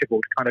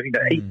approachable to kind of,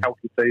 eat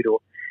healthy food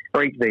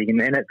or eat vegan,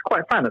 and it's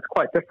quite fun, it's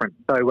quite different.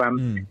 So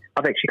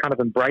I've actually kind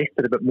of embraced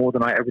it a bit more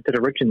than I ever did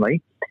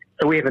originally.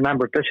 So we have a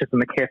number of dishes in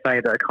the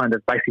cafe that are kind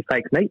of basically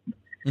fake meat,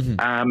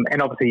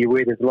 and obviously you're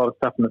aware there's a lot of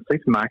stuff in the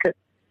supermarket.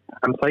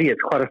 So yeah,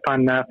 it's quite a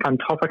fun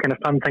topic and a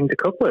fun thing to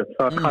cook with.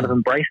 So I've kind of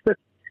embraced it.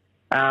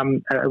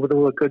 With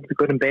all the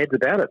good and bads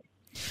about it.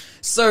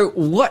 So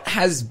what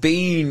has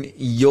been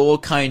your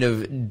kind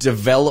of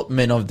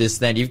development of this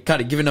then? You've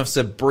kind of given us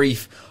a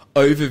brief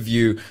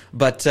overview,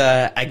 but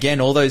again,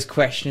 all those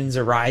questions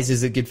arise.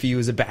 Is it good for you?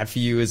 Is it bad for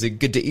you? Is it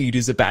good to eat?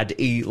 Is it bad to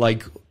eat?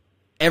 Like,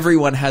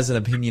 everyone has an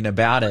opinion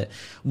about it.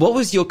 What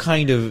was your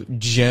kind of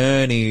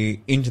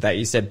journey into that?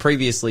 You said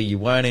previously you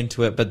weren't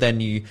into it, but then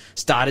you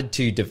started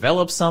to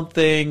develop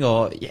something,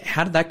 or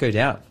how did that go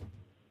down?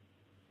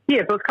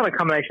 Yeah, so it's kind of a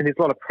combination. There's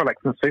a lot of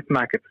products in the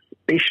supermarkets,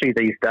 especially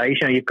these days.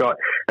 You've got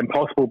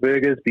Impossible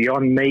Burgers,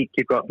 Beyond Meat,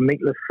 you've got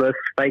Meatless this,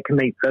 Fake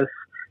Meat this,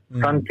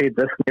 Sun-Fed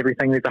this and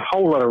everything. There's a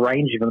whole lot of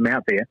range of them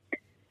out there.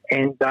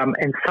 And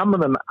some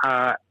of them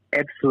are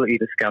absolutely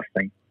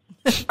disgusting.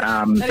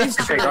 That is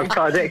true.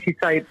 I'd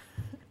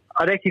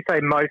actually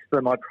say most of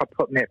them I'd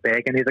put in that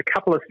bag, and there's a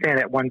couple of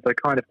standout ones that are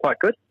kind of quite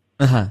good.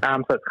 So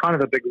it's kind of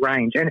a big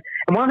range. And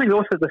one thing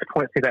also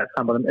disappoints me about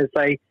some of them is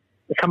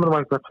some of the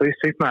ones in the food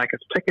supermarkets,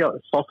 particularly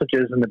like the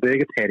sausages and the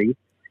burger patties,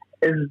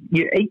 is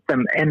you eat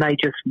them and they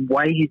just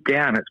weigh you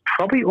down. It's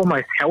probably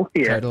almost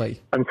healthier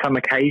on some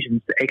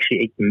occasions to actually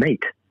eat the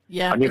meat.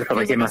 Yeah, I never thought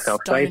I'd hear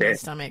myself say that.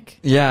 Stomach.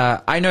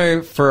 Yeah, I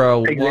know for a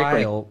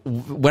while,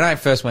 when I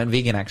first went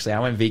vegan, actually, I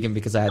went vegan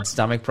because I had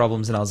stomach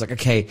problems, and I was like,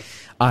 okay,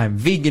 I'm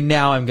vegan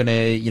now, I'm going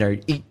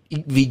to, eat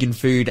vegan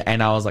food,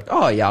 and I was like,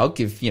 oh yeah, I'll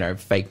give,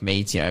 fake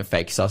meats,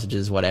 fake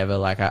sausages, whatever,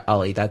 like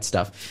I'll eat that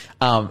stuff.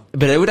 But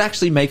it would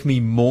actually make me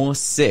more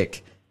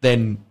sick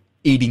than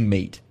eating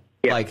meat.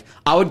 Yeah. Like,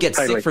 I would get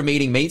sick from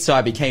eating meat, so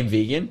I became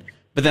vegan,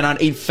 but then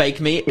I'd eat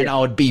fake meat, and I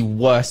would be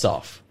worse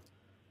off.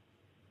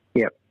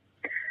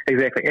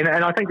 Exactly, and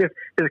I think there's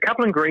a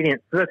couple of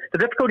ingredients. The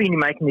difficulty in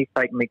making these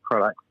fake meat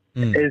products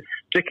is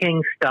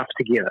sticking stuff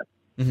together.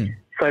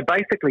 So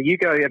basically, you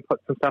go and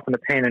put some stuff in a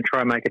pan and try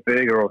and make a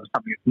burger or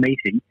something that's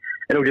meaty,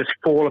 it'll just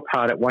fall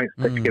apart. It won't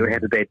stick together,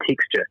 have a bad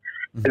texture.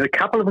 There's a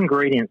couple of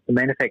ingredients the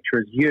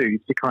manufacturers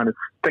use to kind of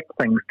stick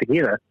things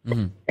together,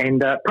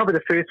 and probably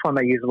the first one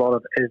they use a lot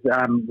of is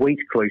wheat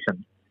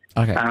gluten.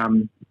 Okay.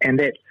 And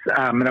that's,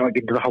 and I won't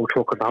get into the whole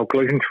talk of the whole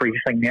gluten-free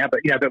thing now,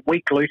 but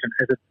wheat gluten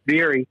is a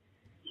very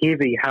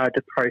heavy, hard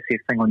to process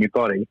thing on your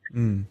body.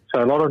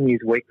 So a lot of them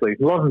use wheat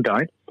gluten. A lot of them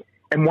don't.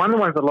 And one of the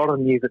ones a lot of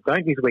them use that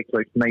don't use wheat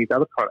gluten, they use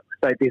other products.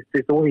 So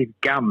there's all these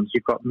gums.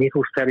 You've got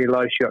methyl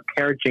cellulose, you've got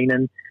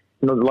carrageenan,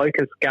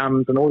 locust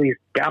gums, and all these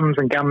gums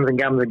and gums and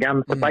gums and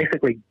gums to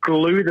basically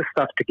glue the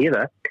stuff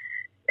together.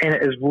 And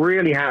it is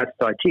really hard to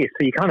digest.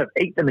 So you kind of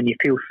eat them and you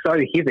feel so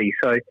heavy.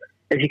 So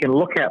if you can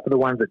look out for the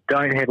ones that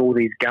don't have all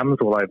these gums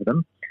all over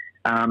them,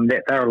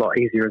 they're a lot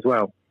easier as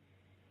well.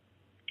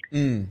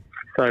 So,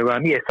 so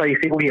you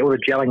see all the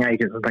gelling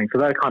agents and things. So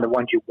those are kind of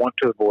ones you want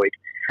to avoid.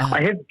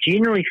 I have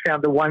generally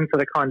found the ones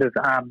that are kind of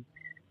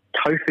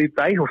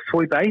tofu-based or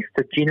soy-based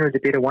are generally the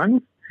better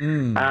ones,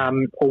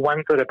 or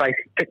ones that are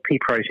basically chickpea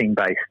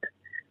protein-based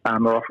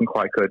are often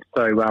quite good.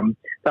 So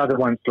they're the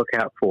ones to look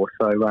out for.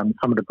 So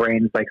some of the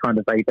brands, they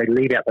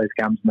leave out those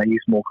gums and they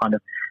use more kind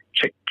of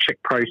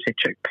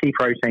chickpea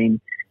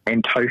protein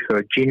and tofu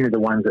are generally the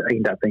ones that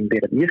end up being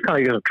better. You just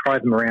kind of got to try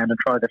them around and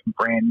try different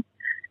brands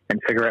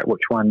and figure out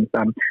which ones.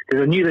 There's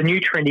the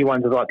new trendy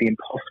ones are like the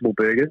Impossible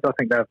Burgers. I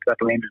think they've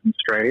landed in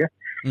Australia,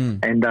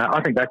 and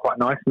I think they're quite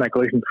nice and they're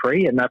gluten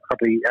free. And they're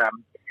probably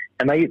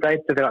and they've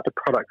developed a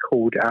product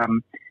called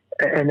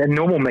and in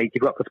normal meat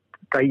you've got this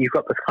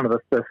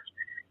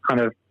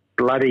kind of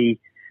bloody.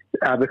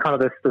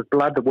 This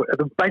blood,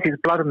 basically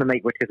it's blood in the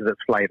meat which gives it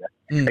its flavour.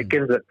 It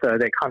gives it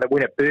that kind of,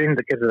 when it burns,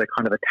 it gives it a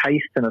kind of a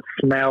taste and a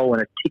smell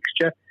and a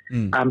texture.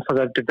 So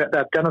they've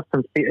done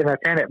some, and they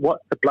found out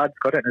what the blood's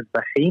got in is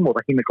the heme or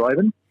the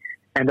hemoglobin,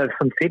 and they've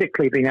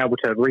synthetically been able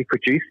to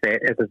reproduce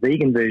that as a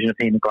vegan version of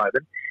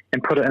hemoglobin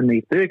and put it in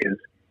these burgers.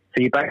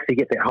 So you basically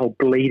get that whole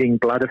bleeding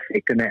blood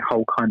effect and that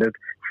whole kind of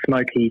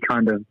smoky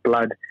kind of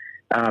blood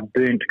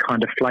burnt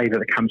kind of flavour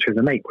that comes through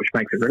the meat, which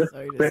makes it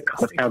really that's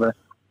kind of how the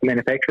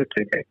manufacturers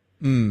do that.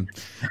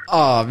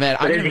 Oh man,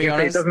 but I'm going to be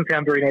honest, it doesn't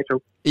sound very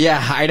natural.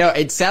 Yeah, I know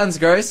it sounds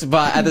gross,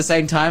 but at the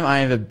same time, I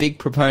am a big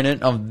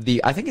proponent of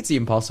I think it's the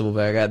Impossible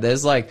Burger.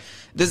 There's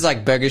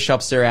burger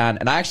shops around,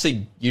 and I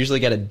actually usually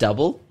get a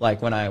double,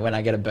 like when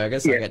I get a burger,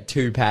 so I get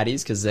 2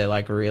 patties because they're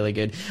like really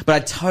good. But I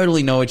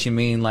totally know what you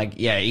mean, like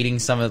eating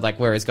some of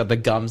where it's got the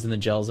gums and the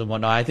gels and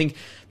whatnot. I think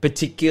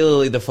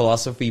particularly the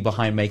philosophy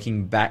behind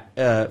making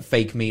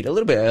fake meat a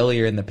little bit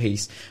earlier in the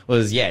piece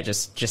was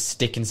just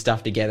sticking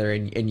stuff together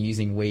and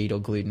using wheat or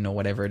gluten or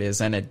whatever it is,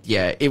 and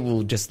it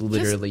will just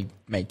literally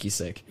make you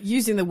sick.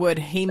 Using the word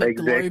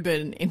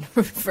hemoglobin in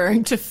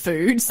referring to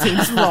food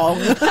seems wrong.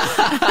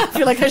 I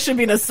feel like I should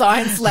be in a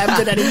science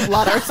lab getting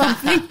blood or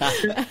something.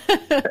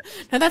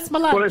 And that's my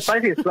lunch. Well, it's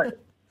basically it's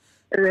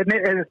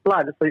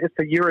blood. It's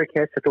the uric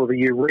acid or the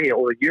urea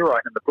or the urine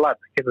in the blood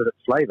that gives it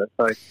its flavour.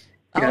 So,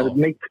 the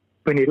meat,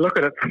 when you look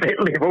at it from that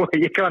level,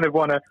 you kind of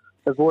want to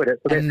avoid it.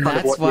 So and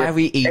that's why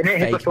we eat and it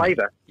has a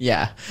flavour.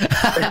 Yeah.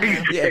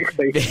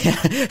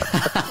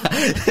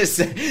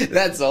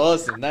 That's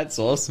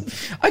awesome.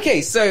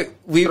 Okay, so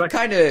we're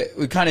kind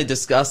of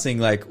discussing,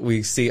 like,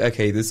 we see,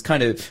 there's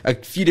kind of a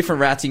few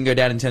different routes you can go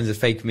down in terms of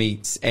fake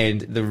meats,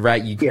 and the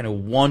route you kind of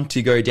want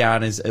to go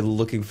down is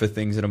looking for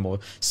things that are more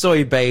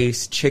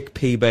soy-based,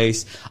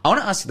 chickpea-based. I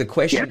want to ask you the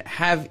question,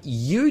 have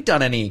you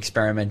done any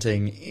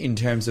experimenting in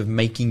terms of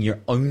making your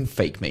own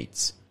fake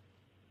meats?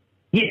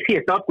 Yes.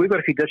 We've got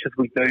a few dishes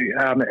we do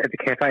at the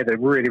cafe that are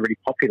really, really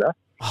popular.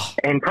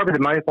 And probably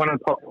one of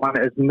the popular ones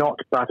is not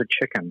butter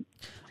chicken.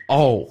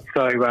 So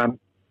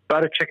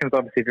butter chicken is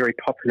obviously a very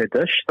popular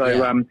dish.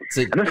 So, and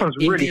this one's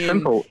really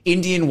simple.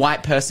 Indian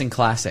white person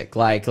classic.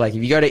 Like if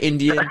you go to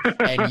India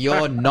and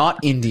you're not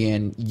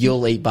Indian,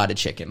 you'll eat butter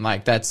chicken.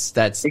 Like that's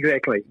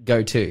exactly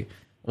go-to.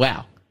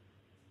 Wow.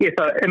 Yeah,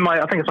 so I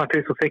think it's my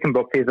first or second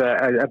book, there's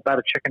a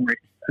butter chicken,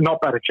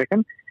 not butter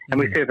chicken. And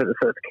we serve it at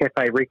the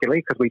cafe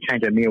regularly because we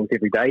change our meals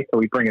every day, so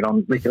we bring it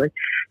on regularly.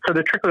 So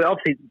the trick,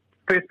 obviously,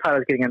 first part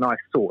is getting a nice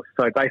sauce.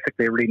 So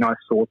basically a really nice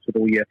sauce with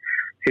all your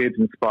herbs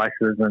and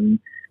spices and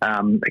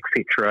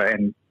etc.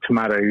 and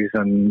tomatoes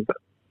and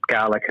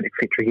garlic and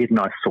etc. Here's a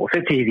nice sauce.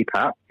 That's the easy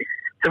part.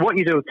 So what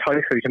you do with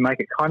tofu to make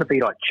it kind of be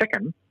like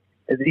chicken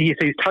is you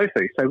use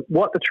tofu. So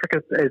what the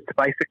trick is to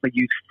basically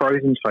use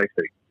frozen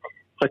tofu.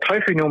 So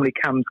tofu normally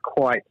comes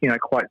quite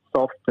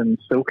soft and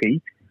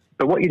silky.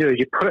 But what you do is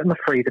you put it in the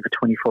freezer for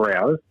 24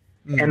 hours,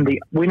 and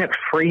when it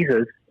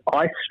freezes,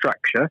 ice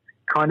structure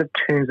kind of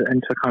turns it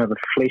into kind of a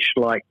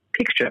flesh-like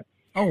texture.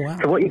 Oh, wow.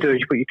 So what you do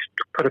is you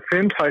put a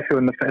firm tofu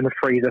in the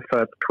freezer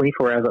for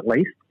 24 hours at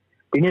least,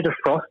 then you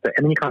defrost it,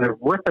 and then you kind of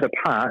rip it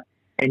apart,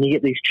 and you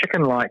get these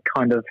chicken-like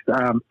kind of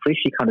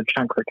fleshy kind of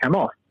chunks that come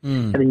off.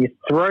 And then you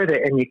throw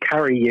that in your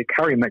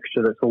curry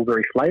mixture that's all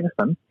very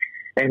flavoursome,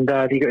 and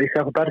you got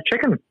yourself a butter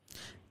chicken.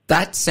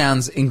 That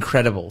sounds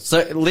incredible.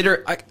 So,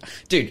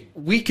 dude,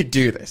 we could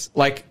do this.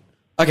 Like,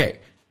 okay,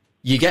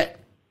 you get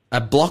a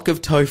block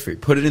of tofu,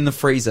 put it in the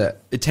freezer,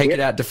 take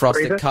it out,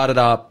 defrost it, cut it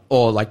up,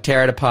 or like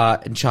tear it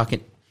apart and chuck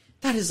it.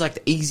 That is like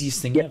the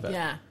easiest thing ever.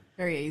 Yeah,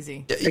 very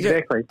easy.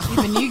 Exactly.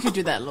 Even you could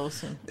do that,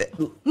 Lawson.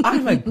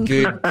 I'm a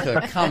good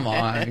cook. Come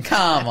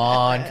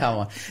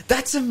on.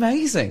 That's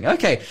amazing.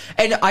 Okay,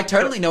 and I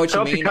totally know what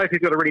you mean. Tofu's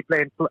got a really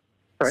bland.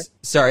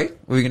 Sorry,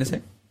 what were you going to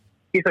say?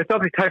 Yeah, so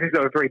obviously tofu's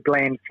got a very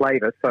bland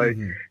flavour, so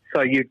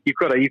So you've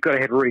got to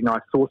have a really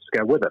nice sauce to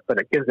go with it, but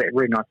it gives that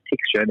really nice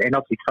texture. And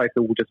obviously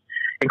tofu will just,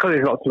 and because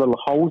there's lots of little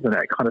holes in it,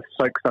 it kind of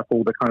soaks up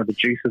all the kind of the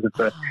juices of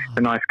the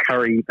nice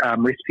curry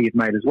recipe you've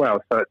made as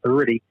well. So it's a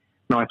really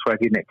nice way of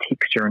getting that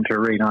texture into a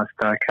really nice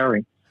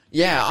curry.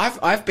 Yeah,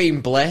 I've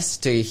been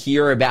blessed to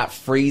hear about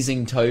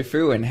freezing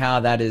tofu and how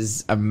that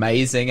is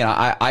amazing. And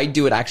I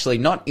do it actually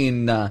not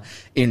in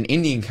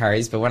Indian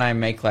curries, but when I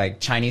make like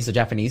Chinese or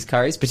Japanese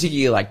curries,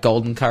 particularly like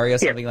golden curry or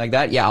something like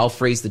that, yeah, I'll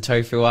freeze the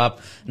tofu up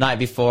night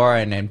before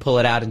and then pull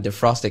it out and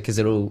defrost it because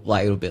it'll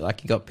be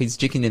like you got piece of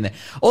chicken in there.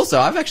 Also,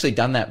 I've actually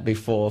done that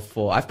before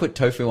I've put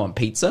tofu on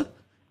pizza.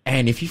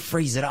 And if you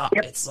freeze it up,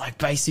 it's like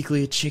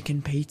basically a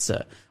chicken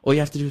pizza. All you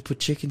have to do is put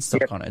chicken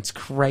stock on it. It's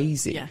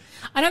crazy. Yeah.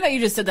 I know that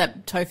you just said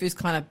that tofu's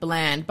kind of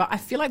bland, but I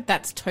feel like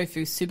that's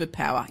tofu's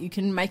superpower. You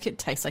can make it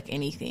taste like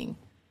anything.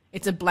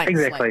 It's a blank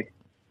slate. Exactly.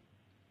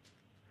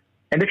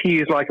 And if you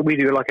use we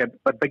do like a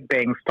Big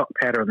Bang stock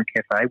powder in the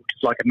cafe, which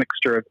is like a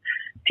mixture of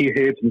a few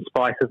herbs and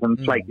spices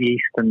and flake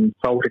yeast and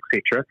salt,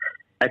 etc.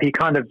 If you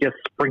kind of just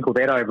sprinkle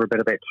that over a bit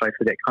of that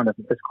tofu, that kind of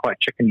is quite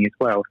chickeny as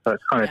well. So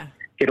it's kind of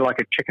get like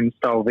a chicken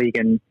style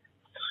vegan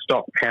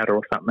stock powder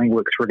or something,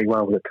 works really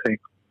well with it too.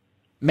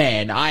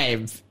 Man,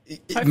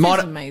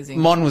 amazing.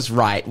 Mon was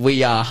right.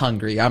 We are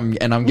hungry. I'm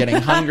getting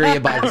hungrier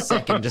by the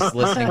second just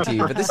listening to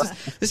you. But this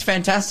is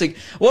fantastic.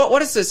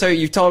 What is it? So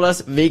you've told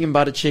us vegan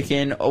butter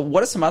chicken.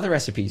 What are some other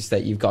recipes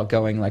that you've got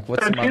going? Like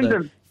what's some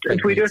other?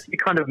 If we do a few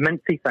kind of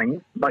mincy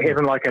things, like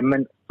even like a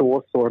mint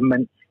sauce or a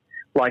mint,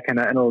 like in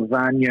a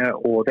lasagna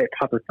or that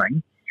type of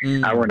thing,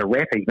 or in a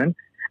wrap even.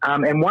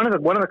 And one of the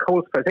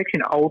coolest products,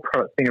 actually an old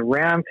product, been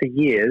around for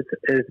years,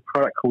 is a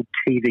product called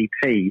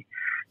TVP,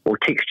 or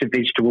textured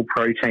vegetable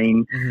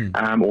protein,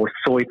 or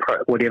soy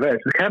whatever.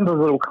 It's kind of a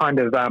little kind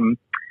of,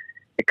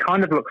 it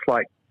kind of looks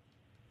like,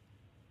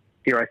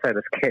 dare I say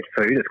this, cat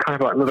food. It's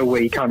kind of like little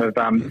wee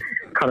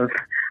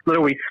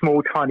little wee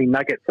small tiny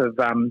nuggets of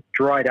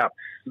dried up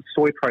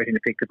soy protein,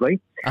 effectively.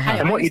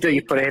 And what you do,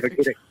 you put a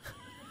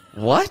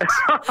What?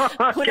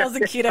 When I was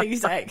a kid, I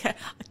used to say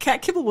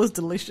cat kibble was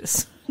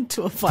delicious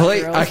to a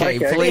 5-year-old. Okay,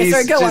 please.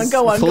 Yeah, sorry,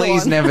 go on.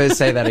 Please never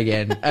say that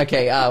again.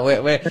 Okay,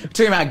 we're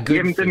talking about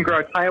good. You didn't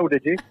grow a tail,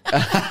 did you?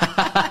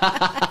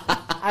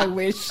 I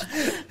wish.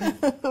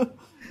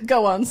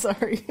 Go on,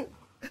 sorry.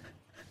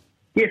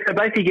 Yeah, so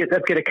basically you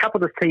get a cup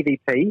of this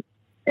TVP,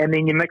 and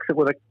then you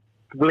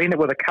blend it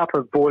with a cup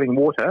of boiling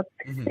water,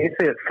 and you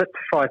see it sits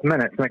for 5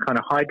 minutes and it kind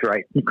of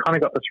hydrates. You kind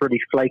of got this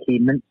really flaky,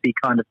 mincy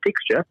kind of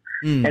texture.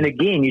 And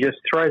again, you just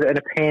throw that in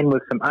a pan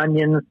with some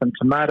onions, some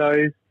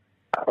tomatoes,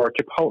 or a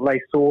chipotle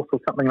sauce or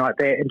something like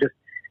that,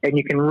 and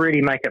you can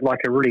really make it like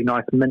a really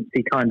nice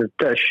mincy kind of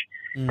dish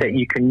that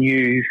you can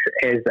use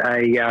as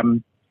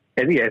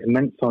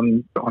mince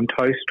on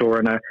toast or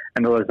in a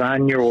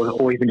lasagna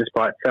or even just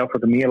by itself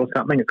with a meal or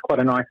something. It's quite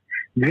a nice,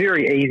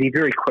 very easy,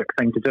 very quick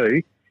thing to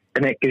do.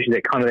 And that gives you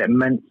that kind of that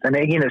mince. And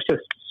again, it's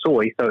just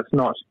soy, so it's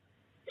not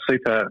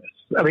super.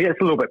 I mean,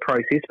 it's a little bit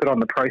processed, but on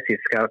the process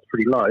scale, it's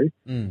pretty low.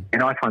 And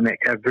I find that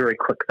a very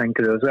quick thing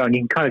to do as well. And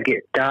you can kind of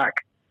get dark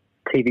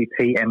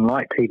TVP and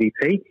light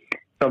TVP.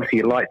 So obviously,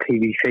 your light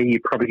TVP, you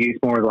probably use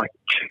more of like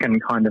chicken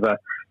kind of so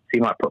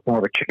you might put more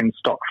of a chicken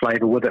stock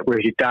flavour with it,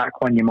 whereas your dark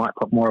one, you might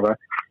put more of a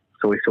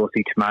soy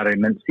saucy, tomato,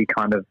 mincy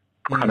kind of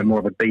more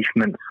of a beef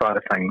mince side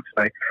of things.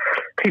 So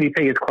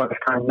TVP is quite a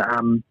fun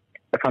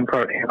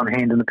product to have on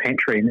hand in the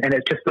pantry, and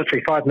it's just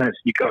literally 5 minutes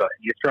and you've got it.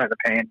 You throw it in the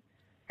pan,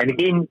 and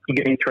again,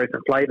 you're going to throw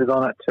some flavours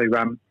on it so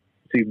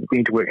you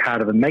need to work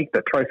harder than meat,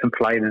 but throw some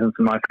flavours and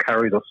some nice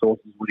curries or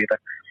sauces, whatever,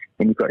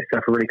 and you've got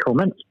yourself a really cool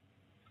mince.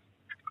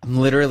 I'm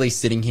literally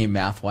sitting here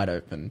mouth wide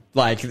open.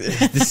 Like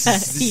this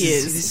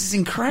is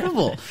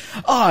incredible.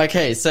 Oh,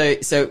 okay. So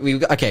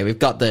we've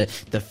got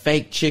the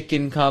fake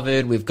chicken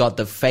covered. We've got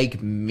the fake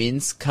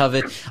mince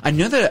covered. I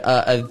know that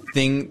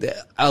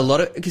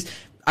because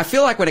I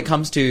feel like when it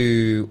comes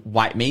to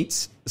white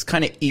meats, it's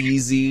kind of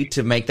easy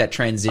to make that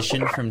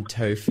transition from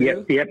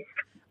tofu. Yep.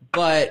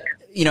 But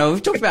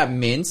we've talked about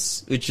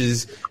mince, which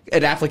is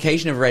an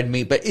application of red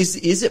meat. But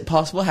is it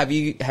possible? Have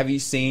you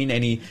seen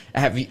any?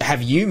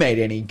 Have you made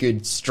any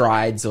good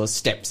strides or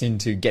steps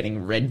into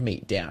getting red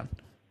meat down?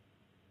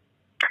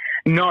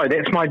 No,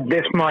 that's my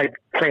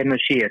plan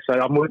this year. So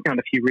I'm working on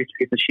a few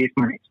recipes this year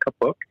for my next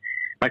cookbook.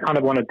 I kind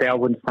of want to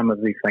delve into some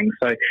of these things.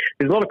 So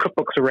there's a lot of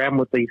cookbooks around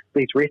with these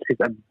recipes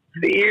that are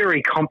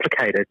very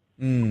complicated.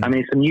 I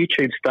mean, some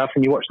YouTube stuff,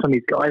 and you watch some of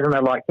these guys, and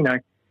they're like,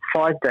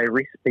 5-day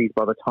recipes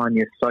by the time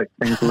you soak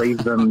things,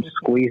 leave them,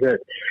 squeeze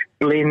it,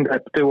 blend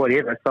it, do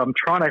whatever. So I'm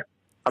trying to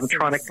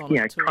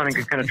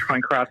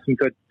craft some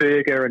good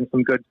burger and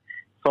some good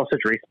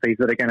sausage recipes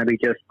that are going to be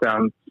just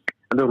a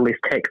little less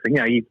taxing.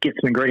 You get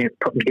some ingredients,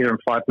 put them together in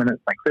 5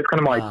 minutes. So it's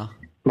kind of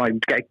my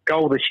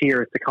goal this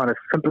year is to kind of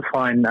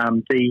simplify and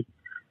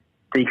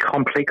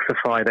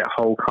decomplexify that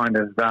whole kind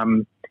of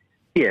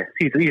use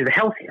the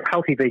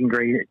healthy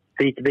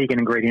vegan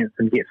ingredients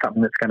and get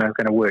something that's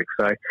going to work.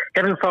 So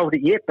haven't solved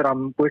it yet, but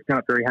I'm working on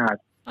it very hard.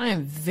 I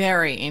am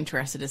very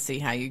interested to see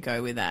how you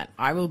go with that.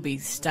 I will be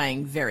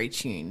staying very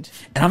tuned.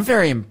 And I'm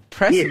very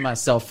impressed with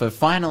myself for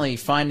finally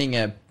finding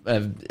a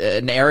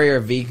an area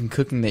of vegan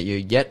cooking that you're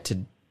yet to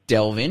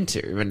delve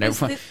into.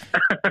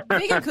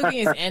 Vegan cooking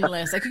is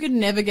endless. Like, you could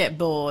never get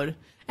bored.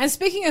 And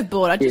speaking of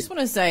bored, I just want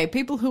to say,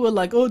 people who are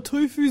like, oh,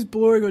 tofu's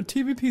boring or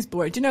TVP's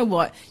boring, do you know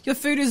what? Your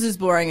food is as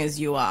boring as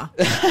you are.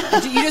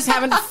 You just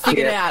haven't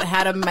figured out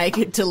how to make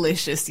it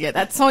delicious yet.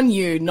 That's on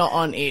you, not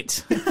on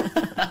it.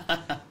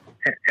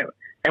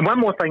 And one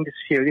more thing to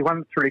share, one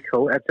that's really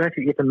cool. I don't know if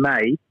you ever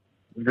made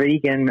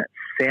vegan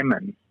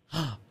salmon.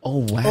 Oh,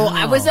 wow. Well,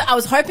 I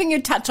was hoping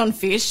you'd touch on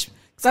fish,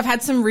 because I've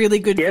had some really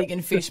good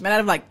vegan fish made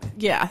out of I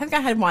think I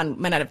had one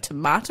made out of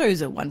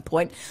tomatoes at one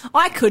point.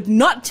 I could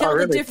not tell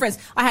the difference.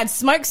 I had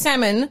smoked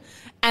salmon,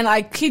 and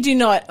I kid you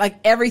not, like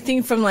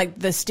everything from like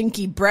the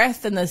stinky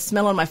breath and the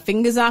smell on my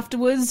fingers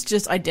afterwards,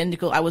 just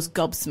identical. I was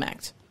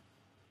gobsmacked.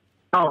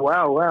 Oh,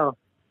 wow.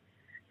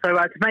 So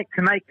to make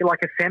like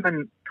a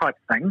salmon type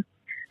thing,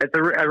 it's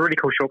a really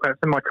cool shortcut. It's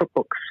in my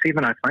cookbook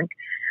 7, I think.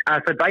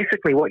 So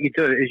basically what you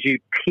do is you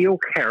peel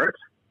carrot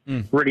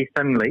really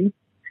thinly,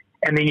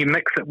 and then you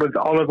mix it with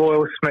olive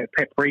oil, smoked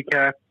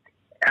paprika,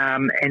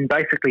 and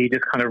basically you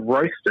just kind of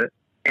roast it,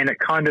 and it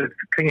kind of,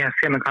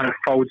 salmon kind of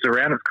folds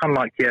around. It's kind of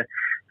like your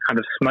kind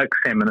of smoked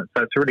salmon.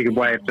 So it's a really good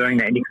way of doing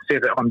that, and you can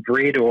serve it on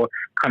bread or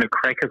kind of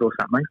crackers or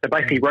something. So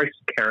basically roasted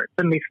carrot,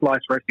 thinly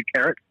sliced roasted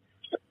carrots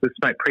with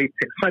smoked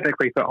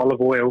paprika,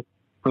 olive oil,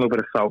 a little bit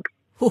of salt.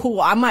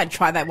 Ooh, I might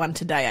try that one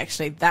today,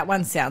 actually. That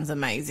one sounds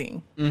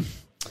amazing.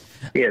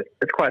 Yeah,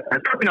 it's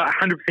probably not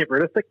 100%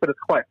 realistic, but it's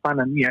quite fun,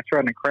 and throw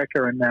it in a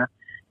cracker, and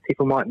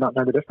people might not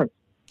know the difference.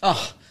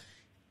 Oh,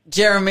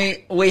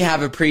 Jeremy, we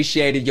have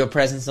appreciated your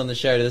presence on the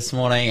show this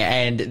morning,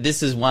 and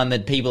this is one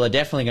that people are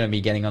definitely going to be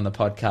getting on the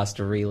podcast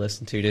to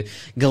re-listen to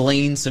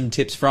glean some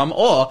tips from.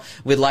 Or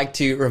we'd like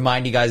to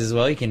remind you guys as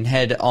well, you can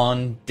head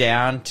on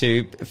down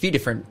to a few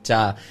different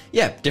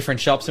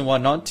shops and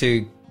whatnot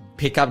to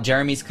pick up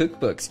Jeremy's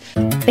cookbooks.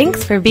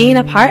 Thanks for being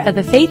a part of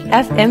the Faith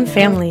FM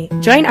family.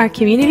 Join our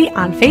community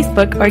on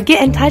Facebook or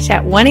get in touch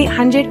at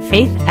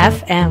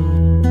 1-800-FAITH-FM.